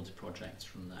build projects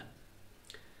from that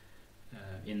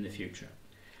in the future.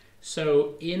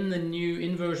 So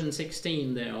in version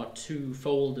 16 there are two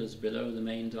folders below the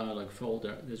main Dyalog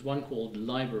folder. There's one called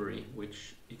Library,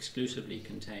 which exclusively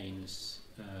contains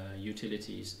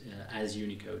utilities as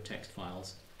Unicode text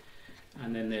files.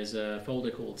 And then there's a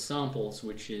folder called Samples,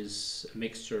 which is a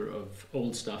mixture of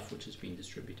old stuff which has been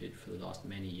distributed for the last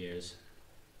many years,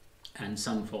 and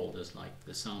some folders like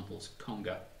the Samples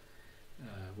Conga,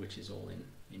 which is all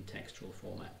in textual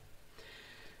format.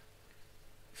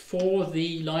 For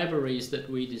the libraries that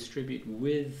we distribute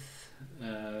with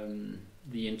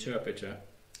the interpreter,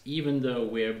 even though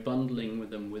we're bundling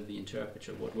them with the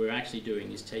interpreter, what we're actually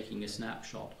doing is taking a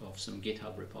snapshot of some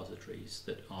GitHub repositories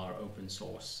that are open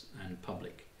source and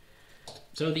public.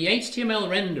 So the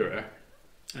HTMLRenderer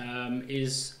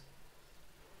is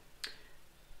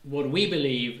what we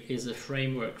believe is a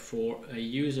framework for a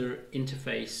user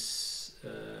interface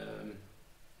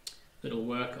that'll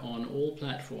work on all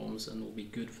platforms and will be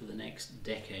good for the next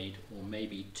decade or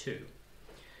maybe two.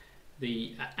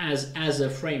 As a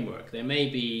framework, there may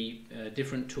be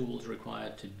different tools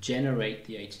required to generate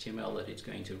the HTML that it's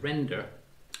going to render.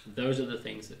 Those are the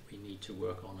things that we need to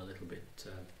work on a little bit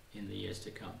in the years to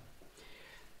come.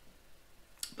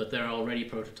 But there are already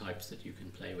prototypes that you can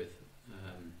play with.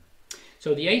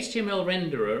 So the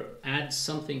HTMLRenderer adds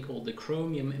something called the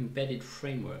Chromium Embedded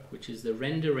Framework, which is the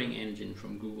rendering engine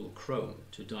from Google Chrome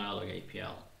to Dyalog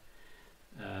APL.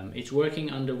 It's working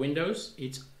under Windows,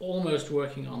 it's almost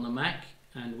working on the Mac,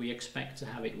 and we expect to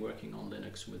have it working on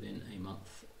Linux within a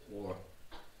month or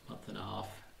month and a half.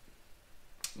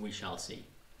 We shall see.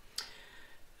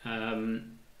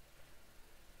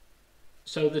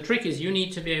 So the trick is you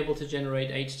need to be able to generate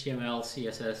HTML,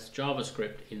 CSS,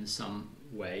 JavaScript in some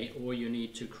way, or you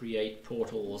need to create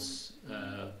portals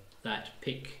that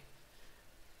pick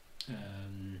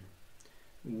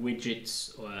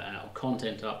widgets or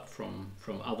content up from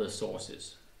other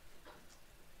sources.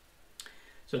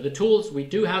 So the tools, we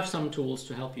do have some tools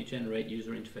to help you generate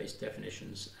user interface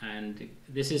definitions, and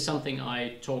this is something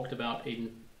I talked about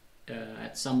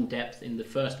at some depth in the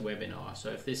first webinar.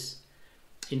 So if this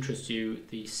interests you,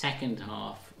 the second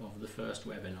half of the first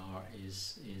webinar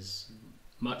is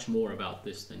much more about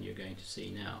this than you're going to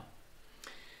see now.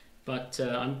 But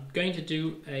I'm going to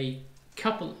do a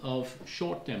couple of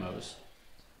short demos.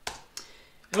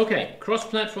 Okay,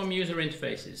 cross-platform user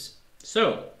interfaces.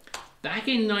 So, back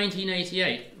in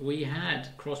 1988, we had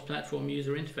cross-platform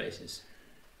user interfaces.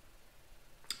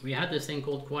 We had this thing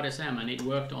called QuadSM, and it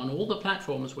worked on all the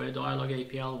platforms where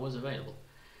Dyalog APL was available.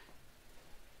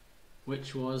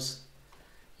 Which was,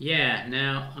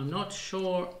 now I'm not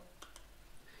sure.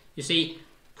 You see,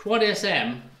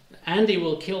 QuadSM, Andy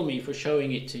will kill me for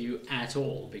showing it to you at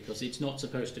all, because it's not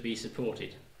supposed to be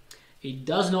supported. It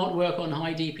does not work on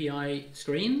high DPI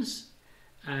screens,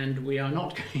 and we are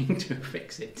not going to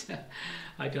fix it,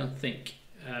 I don't think,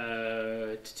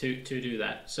 to do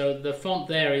that. So the font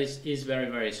there is very,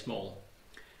 very small.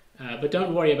 But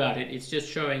don't worry about it, it's just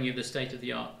showing you the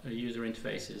state-of-the-art user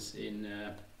interfaces in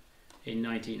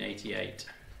 1988.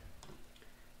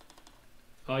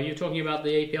 Are you talking about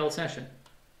the APL session?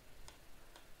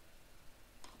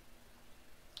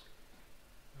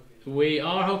 We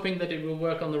are hoping that it will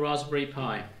work on the Raspberry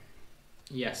Pi.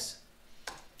 Yes.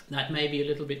 That may be a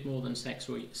little bit more than 6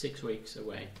 weeks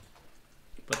away.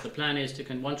 But the plan is to,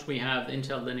 once we have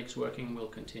Intel Linux working, we'll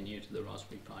continue to the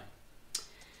Raspberry Pi.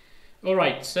 All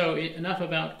right, so enough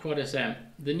about QuadSM.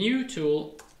 The new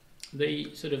tool,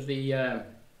 the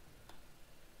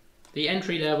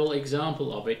entry-level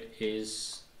example of it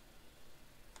is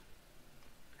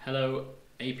Hello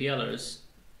APLers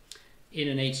in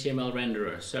an HTML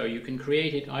renderer. So you can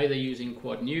create it either using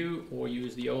Quad New or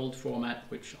use the old format,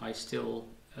 which I still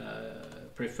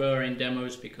prefer in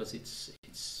demos because it's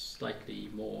slightly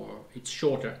more, it's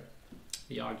shorter.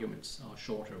 The arguments are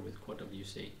shorter with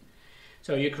QuadWC.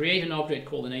 So you create an object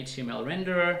called an HTML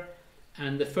renderer,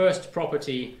 and the first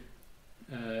property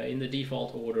in the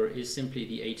default order is simply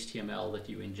the HTML that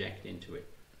you inject into it.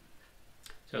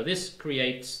 So this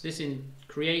creates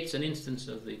an instance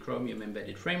of the Chromium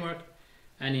Embedded Framework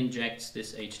and injects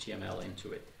this HTML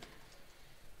into it.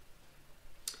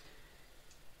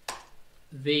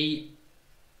 The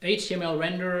HTML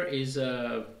renderer is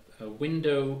a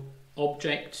window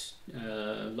object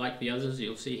like the others.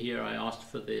 You'll see here I asked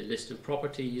for the list of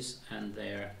properties, and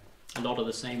they're a lot of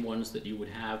the same ones that you would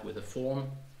have with a form.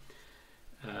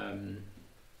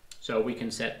 So we can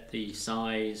set the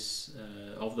size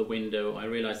of the window. I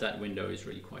realize that window is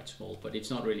really quite small, but it's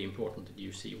not really important that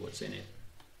you see what's in it.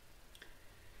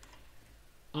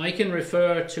 I can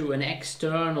refer to an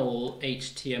external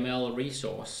HTML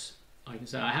resource. I can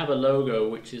say I have a logo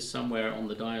which is somewhere on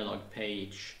the dialog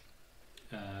page,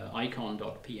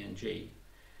 icon.png,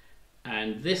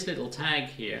 and this little tag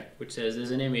here which says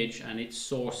there's an image and its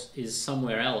source is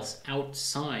somewhere else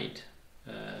outside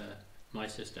my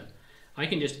system. I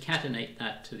can just catenate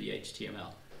that to the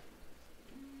HTML.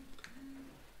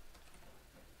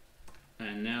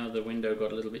 And now the window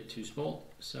got a little bit too small,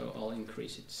 so I'll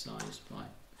increase its size by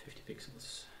 50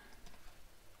 pixels.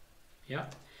 Yeah.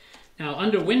 Now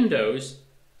under Windows,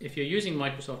 if you're using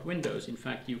Microsoft Windows, in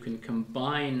fact you can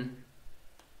combine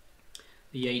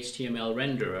the HTML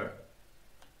renderer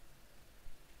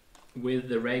with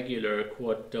the regular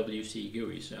QuadWC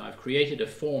GUI. So I've created a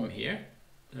form here,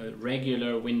 a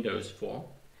regular Windows form,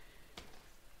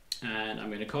 and I'm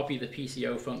going to copy the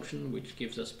PCO function which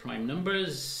gives us prime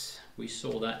numbers. We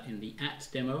saw that in the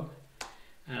 @ demo,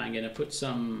 and I'm going to put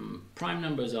some prime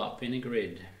numbers up in a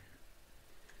grid,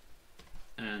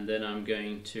 and then I'm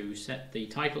going to set the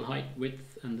title height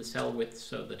width and the cell width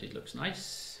so that it looks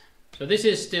nice. So this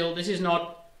is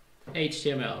not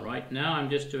HTML, right? Now I'm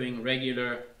just doing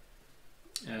regular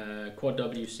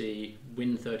QuadWC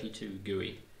Win32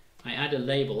 GUI. I add a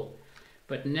label,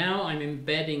 but now I'm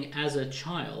embedding as a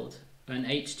child an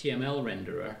HTML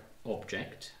renderer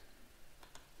object,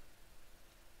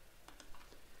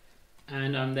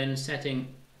 and I'm then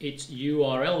setting its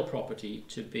URL property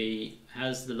to be,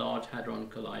 has the Large Hadron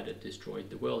Collider destroyed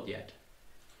the world yet?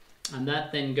 And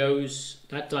that then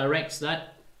directs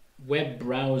that web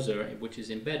browser which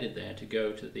is embedded there to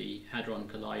go to the Hadron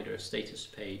Collider status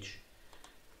page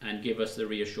and give us the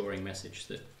reassuring message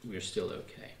that we're still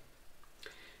okay.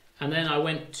 And then I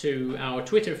went to our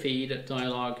Twitter feed at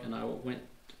Dyalog, and I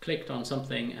clicked on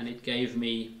something, and it gave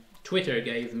me, Twitter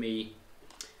gave me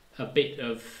a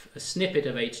snippet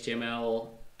of HTML,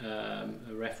 a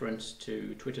reference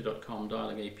to twitter.com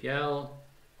Dyalog APL.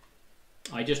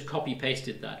 I just copy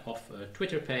pasted that off a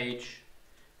Twitter page,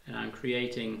 and I'm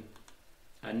creating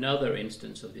another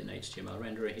instance of the HTML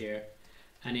renderer here,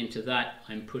 and into that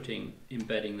I'm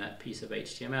embedding that piece of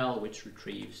HTML which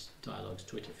retrieves Dyalog's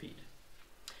Twitter feed.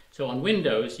 So on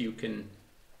Windows you can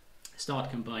start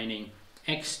combining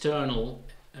external,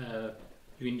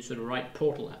 you can sort of write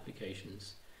portal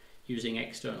applications using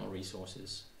external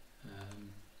resources.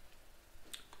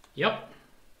 Yep.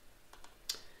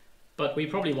 But we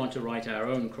probably want to write our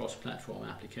own cross-platform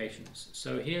applications.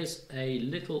 So here's a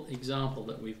little example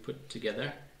that we've put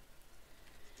together.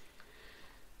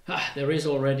 There is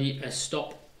already a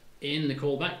stop in the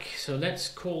callback. So let's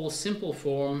call simple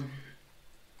form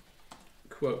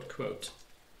quote quote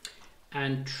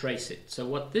and trace it. So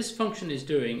what this function is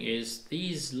doing is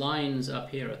these lines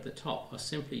up here at the top are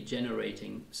simply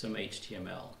generating some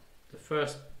HTML. The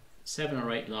first 7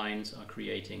 or 8 lines are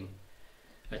creating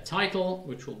a title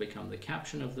which will become the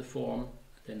caption of the form.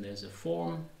 Then there's a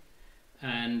form,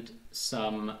 and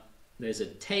there's a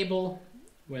table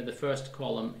where the first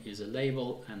column is a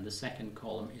label and the second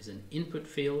column is an input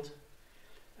field,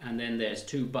 and then there's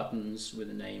 2 buttons with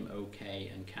the name OK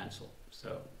and cancel.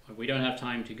 So we don't have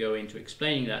time to go into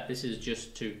explaining that. This is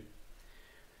just to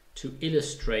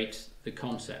illustrate the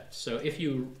concept. So if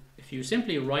you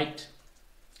simply write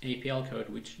APL code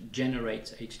which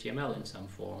generates HTML in some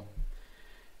form,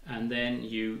 and then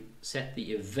you set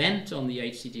the event on the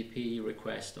HTTP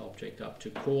request object up to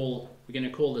call, we're going to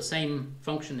call the same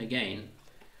function again.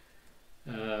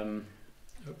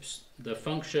 The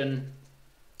function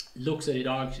looks at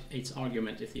its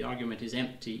argument. If the argument is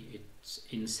empty, it's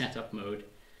in setup mode.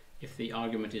 If the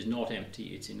argument is not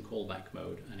empty, it's in callback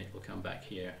mode, and it will come back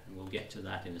here, and we'll get to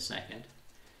that in a second.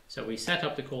 So we set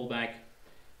up the callback,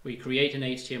 we create an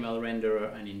HTML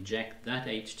renderer and inject that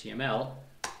HTML,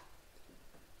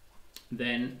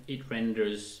 then it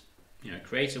renders,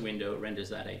 creates a window, renders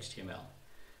that HTML.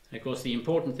 And of course the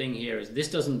important thing here is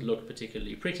this doesn't look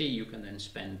particularly pretty. You can then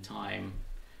spend time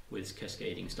with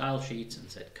cascading style sheets and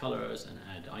set colors and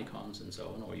add icons and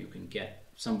so on, or you can get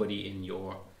somebody in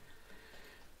your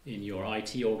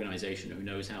IT organization who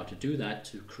knows how to do that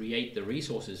to create the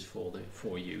resources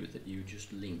for you that you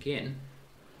just link in.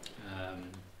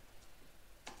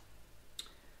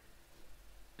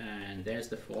 And there's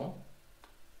the form.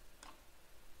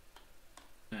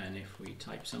 And if we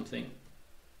type something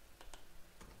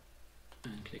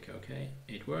and click OK,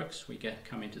 it works. We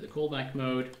come into the callback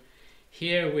mode.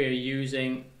 Here we're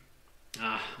using,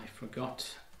 I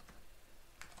forgot.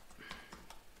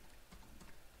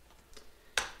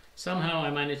 Somehow I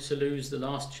managed to lose the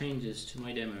last changes to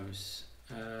my demos.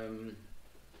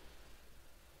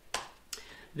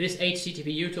 This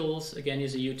HTTP utils, again,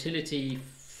 is a utility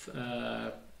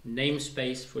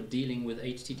namespace for dealing with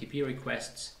HTTP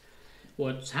requests.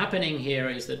 What's happening here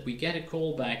is that we get a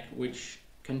callback which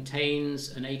contains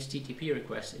an HTTP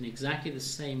request in exactly the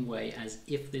same way as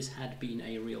if this had been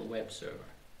a real web server.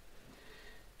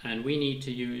 And we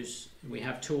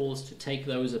have tools to take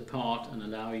those apart and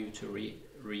allow you to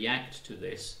react to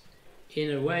this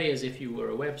in a way as if you were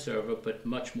a web server, but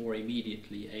much more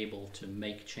immediately able to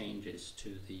make changes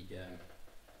to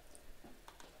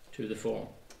the form.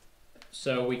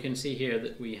 So we can see here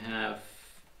that we have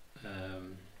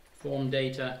form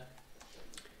data,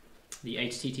 the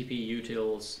HTTP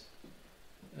utils,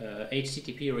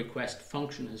 HTTP request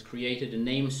function has created a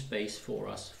namespace for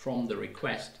us from the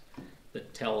request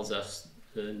that tells us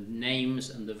the names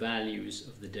and the values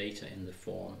of the data in the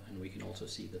form, and we can also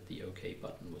see that the OK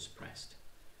button was pressed.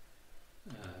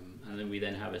 And then we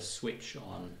have a switch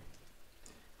on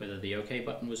whether the OK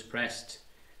button was pressed.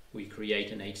 We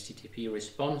create an HTTP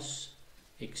response,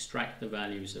 extract the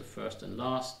values of first and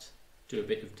last, do a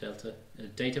bit of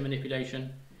data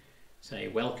manipulation, say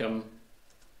welcome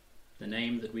the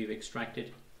name that we've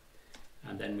extracted,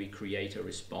 and then we create a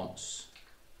response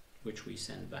which we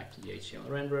send back to the HTML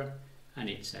renderer, and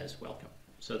it says welcome.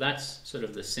 So that's sort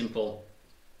of the simple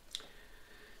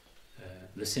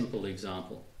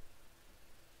example.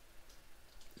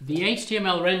 The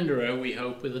HTML renderer, we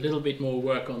hope, with a little bit more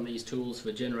work on these tools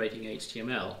for generating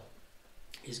HTML,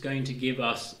 is going to give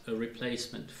us a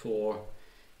replacement for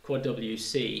Quad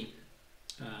WC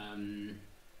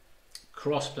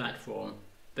cross-platform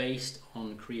based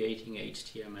on creating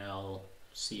HTML,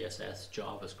 CSS,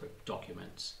 JavaScript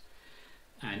documents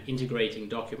and integrating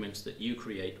documents that you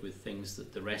create with things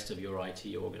that the rest of your IT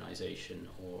organization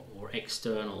or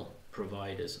external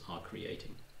providers are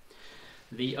creating.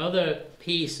 The other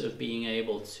piece of being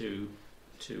able to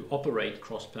operate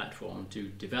cross-platform, do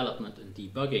development and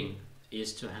debugging,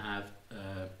 is to have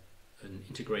an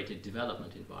integrated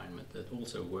development environment that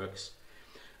also works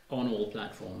on all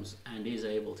platforms and is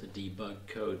able to debug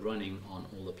code running on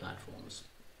all the platforms.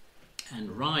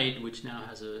 And RIDE, which now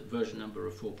has a version number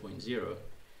of 4.0,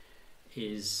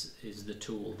 is the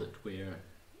tool that we're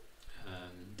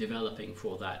developing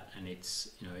for that, and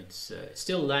it's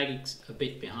still lags a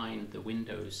bit behind the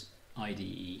Windows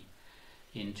IDE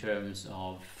in terms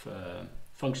of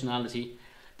functionality.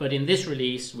 But in this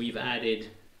release, we've added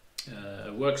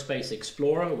a Workspace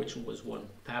Explorer, which was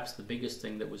perhaps the biggest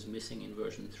thing that was missing in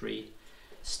version 3,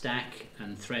 stack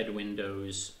and thread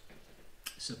windows,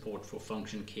 support for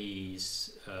function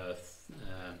keys,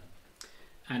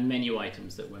 and menu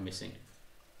items that were missing.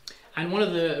 And one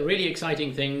of the really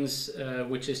exciting things,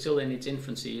 which is still in its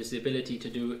infancy, is the ability to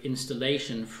do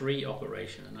installation-free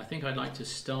operation. And I think I'd like to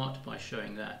start by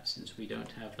showing that, since we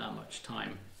don't have that much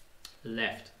time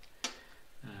left.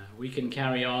 We can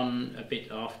carry on a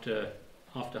bit after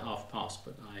 1:30,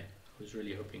 but I was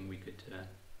really hoping we could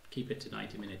keep it to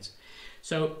 90 minutes.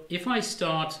 So if I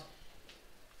start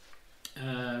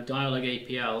Dyalog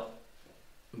APL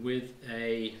with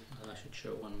I should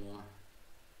show one more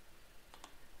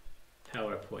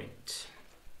PowerPoint.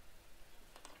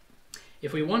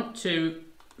 If we want to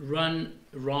run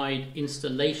RIDE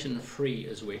installation free,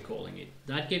 as we're calling it,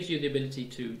 that gives you the ability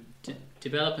to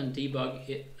develop and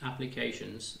debug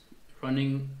applications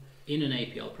running in an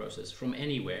APL process from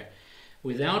anywhere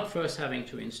without first having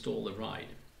to install the RIDE.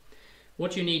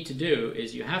 What you need to do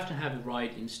is you have to have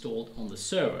RIDE installed on the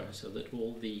server so that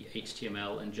all the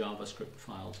HTML and JavaScript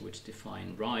files which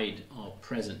define RIDE are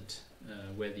present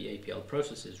where the APL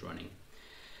process is running.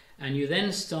 And you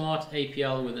then start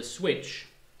APL with a switch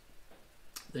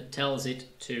that tells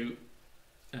it to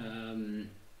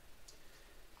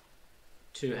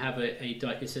have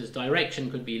it says direction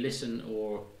could be listen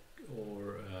or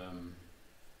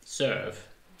serve.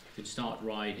 You could start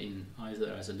RIDE in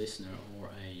either as a listener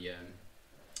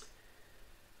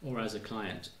or as a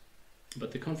client.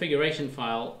 But the configuration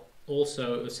file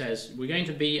also says we're going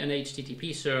to be an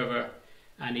HTTP server,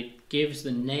 and it gives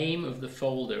the name of the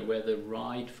folder where the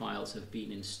RIDE files have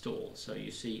been installed. So you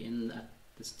see in that,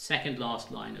 the second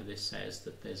last line of this says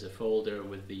that there's a folder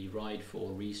with the RIDE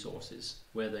 4 resources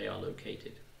where they are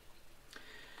located.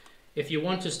 If you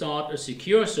want to start a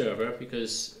secure server,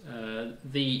 because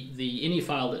the ini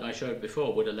file that I showed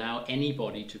before would allow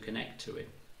anybody to connect to it,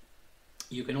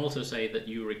 you can also say that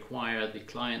you require the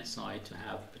client side to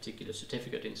have a particular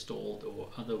certificate installed, or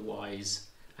otherwise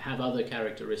have other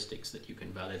characteristics that you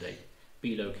can validate,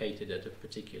 be located at a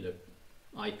particular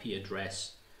IP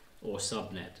address or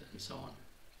subnet and so on.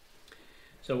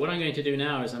 So what I'm going to do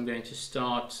now is I'm going to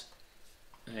start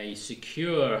a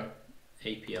secure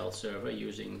APL server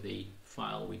using the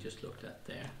file we just looked at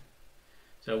there.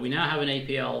 So we now have an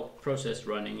APL process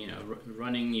running, you know,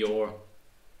 running your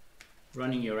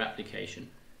application.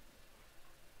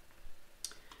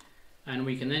 And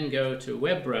we can then go to a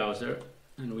web browser,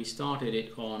 and we started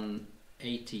it on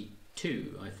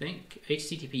 82, I think.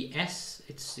 HTTPS,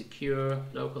 it's secure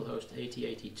localhost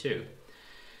 8082.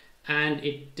 And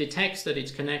it detects that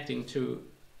it's connecting to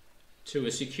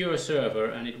a secure server,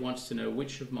 and it wants to know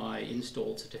which of my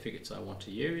installed certificates I want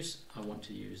to use. I want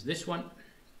to use this one.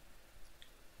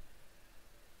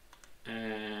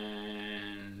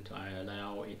 And I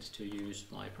allow it to use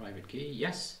my private key,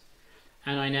 yes.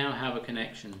 And I now have a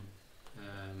connection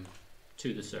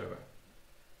to the server.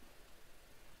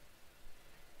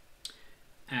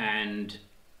 And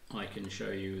I can show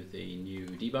you the new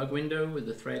debug window with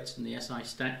the threads and the SI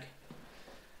stack.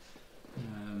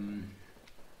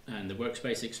 And the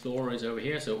Workspace Explorer is over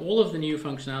here. So all of the new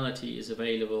functionality is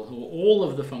available, or all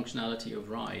of the functionality of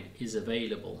RIDE is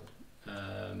available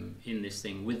in this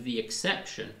thing, with the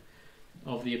exception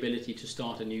of the ability to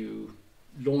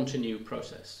launch a new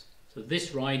process. So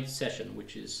this RIDE session,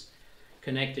 which is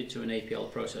connected to an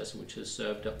APL process which has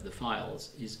served up the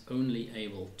files, is only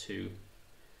able to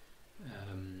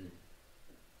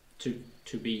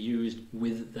be used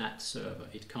with that server.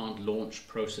 It can't launch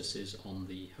processes on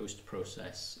the host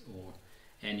process or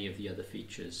any of the other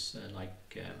features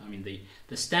I mean the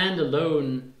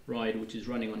standalone RIDE, which is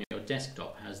running on your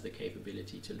desktop, has the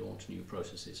capability to launch new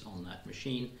processes on that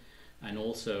machine, and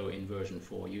also in version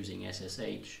 4 using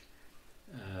SSH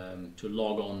to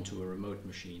log on to a remote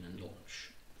machine and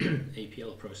launch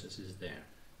APL processes there.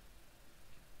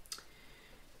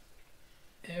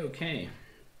 Okay.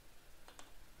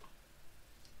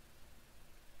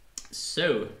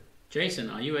 So, Jason,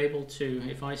 are you able to,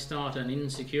 if I start an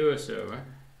insecure server,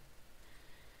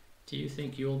 do you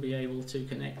think you'll be able to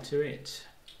connect to it?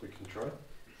 We can try.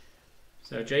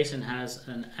 So Jason has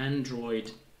an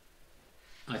Android,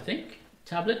 I think,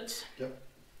 tablet. Yep.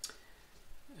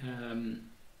 And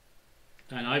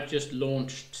I've just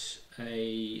launched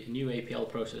a new APL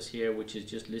process here, which is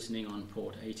just listening on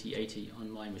port 8080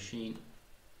 on my machine,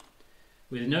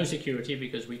 with no security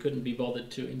because we couldn't be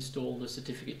bothered to install the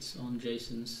certificates on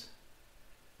Jason's.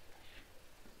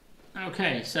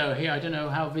 Okay, so here, I don't know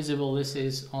how visible this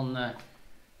is on the...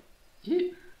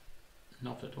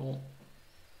 Not at all.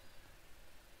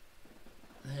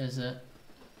 There's a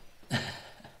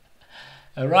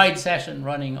RIDE session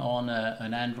running on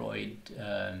an Android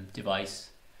device.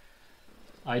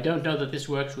 I don't know that this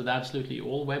works with absolutely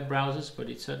all web browsers, but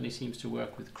it certainly seems to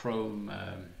work with Chrome.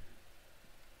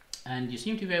 And you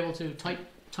seem to be able to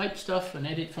type stuff and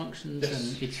edit functions,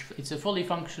 yes. And it's a fully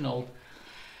functional.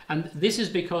 And this is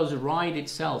because RIDE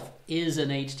itself is an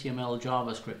HTML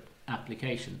JavaScript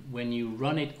application. When you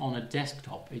run it on a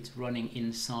desktop, it's running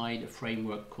inside a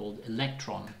framework called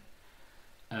Electron,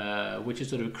 which is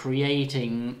sort of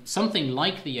creating something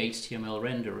like the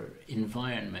HTMLRenderer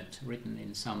environment written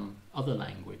in some other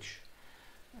language.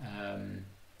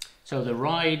 So the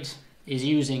RIDE is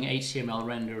using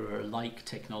HTMLRenderer-like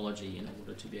technology in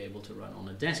order to be able to run on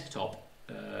a desktop,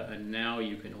 and now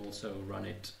you can also run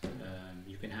it,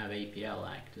 you can have APL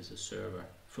act as a server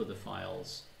for the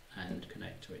files and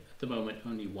connect to it. At the moment,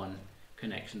 only one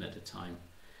connection at a time,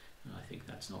 and I think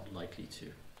that's not likely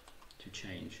to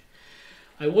change.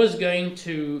 I was going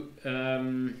to,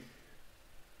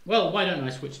 well, why don't I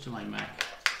switch to my Mac,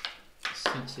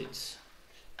 since it's,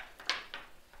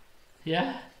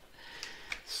 yeah?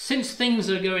 Since things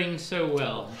are going so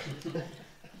well,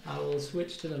 I will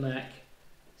switch to the Mac.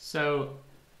 So,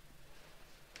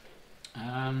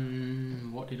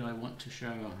 what did I want to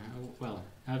show? Well,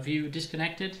 have you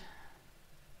disconnected?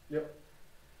 Yep.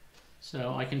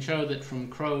 So I can show that from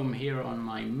Chrome here on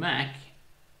my Mac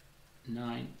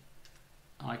 9,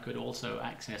 I could also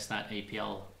access that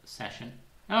APL session.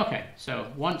 Okay, so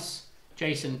once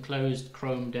Jason closed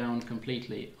Chrome down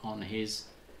completely on his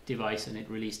device and it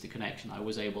released the connection, I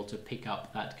was able to pick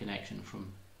up that connection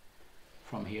from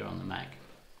here on the Mac.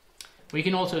 We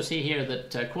can also see here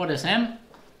that QuadSM,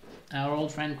 our old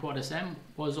friend QuadSM,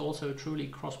 was also truly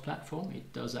cross-platform.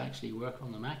 It does actually work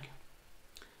on the Mac.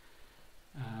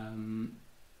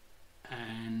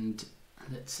 And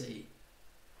let's see,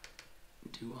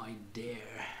 do I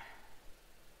dare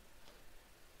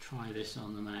try this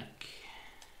on the Mac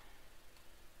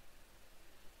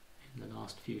in the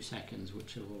last few seconds,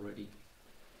 which have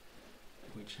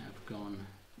gone.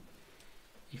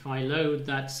 If I load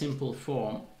that simple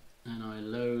form and I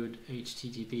load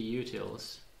HTTP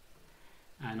utils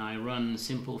and I run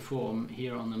simple form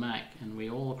here on the Mac and we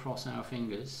all cross our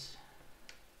fingers,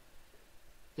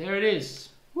 there it is.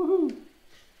 Woohoo!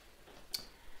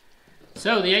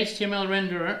 So the HTML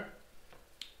renderer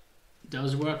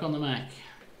does work on the Mac.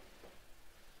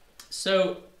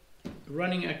 So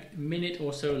running a minute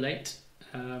or so late.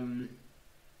 To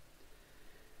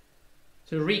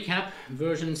recap,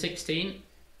 version 16.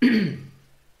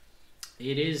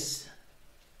 It is.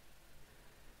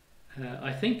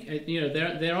 I think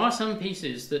there are some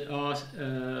pieces that are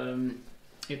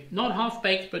not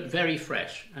half-baked but very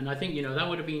fresh, and I think that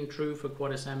would have been true for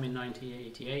QuadSM in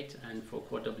 1988 and for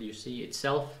QuadWC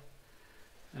itself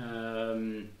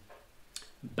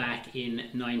back in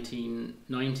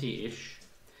 1990-ish.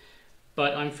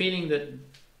 But I'm feeling that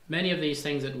many of these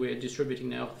things that we're distributing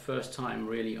now for the first time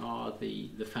really are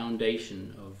the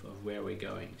foundation of where we're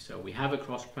going. So we have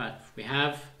we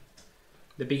have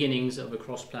the beginnings of a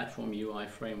cross-platform UI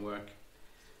framework.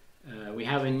 We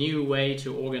have a new way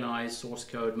to organize source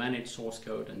code, manage source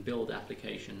code, and build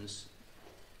applications.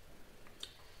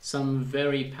 Some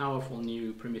very powerful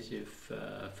new primitive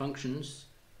functions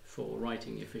for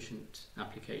writing efficient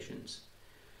applications.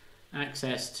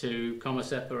 Access to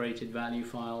comma-separated value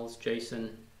files, JSON.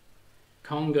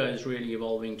 Conga is really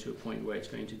evolving to a point where it's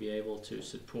going to be able to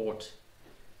support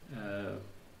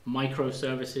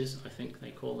microservices, I think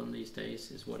they call them these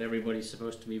days, is what everybody's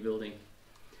supposed to be building.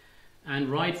 And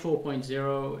RIDE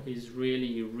 4.0 is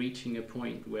really reaching a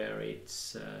point where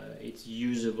it's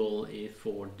usable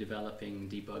for developing,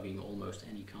 debugging almost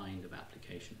any kind of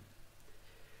application.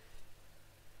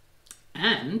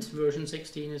 And version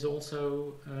 16 is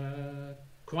also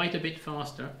quite a bit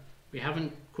faster. We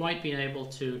haven't quite been able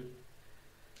to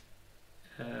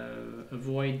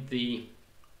avoid the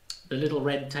little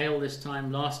red tail this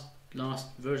time. Last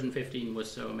version 15 was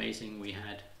so amazing. We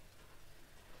had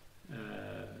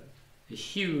a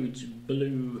huge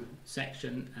blue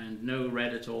section and no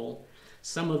red at all.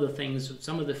 Some of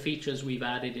the features we've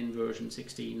added in version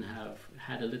 16 have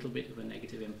had a little bit of a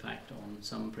negative impact on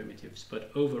some primitives,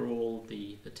 but overall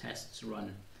the tests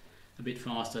run a bit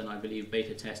faster, and I believe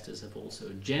beta testers have also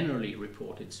generally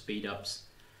reported speed ups.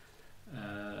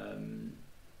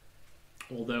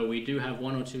 Although we do have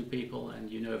one or two people, and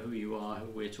you know who you are, who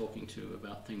we're talking to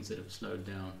about things that have slowed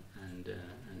down and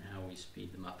how we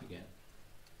speed them up again.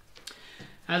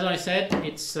 As I said,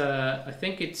 it's I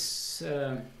think it's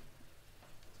a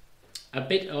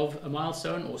bit of a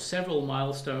milestone, or several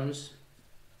milestones,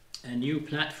 a new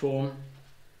platform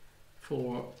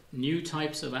for new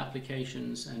types of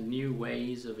applications and new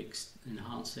ways of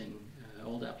enhancing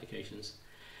old applications.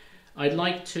 I'd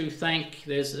like to thank,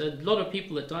 there's a lot of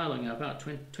people at Dyalog, about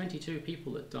 22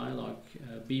 people at Dyalog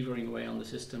beavering away on the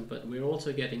system, but we're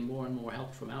also getting more and more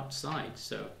help from outside.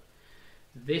 So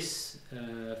this,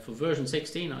 for version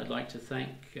 16, I'd like to thank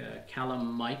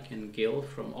Callum, Mike and Gil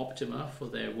from Optima for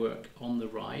their work on the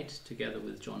RIDE, together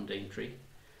with John Daintree.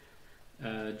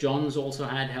 John's also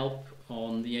had help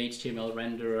on the HTML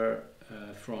renderer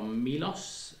from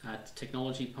Milos at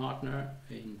Technology Partner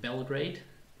in Belgrade,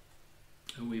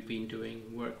 who we've been doing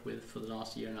work with for the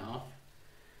last year and a half.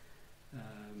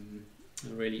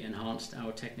 Really enhanced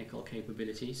our technical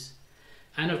capabilities.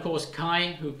 And of course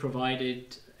Kai, who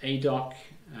provided ADOC,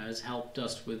 has helped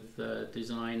us with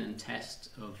design and test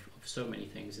of so many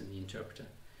things in the interpreter.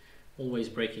 Always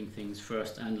breaking things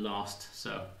first and last,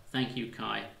 so thank you,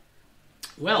 Kai.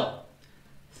 Well,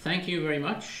 thank you very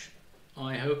much.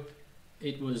 I hope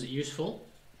it was useful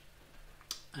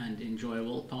and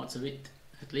enjoyable, parts of it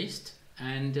at least,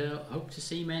 and hope to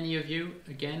see many of you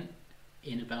again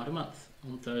in about a month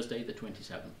on Thursday the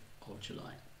 27th of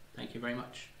July. Thank you very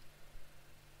much.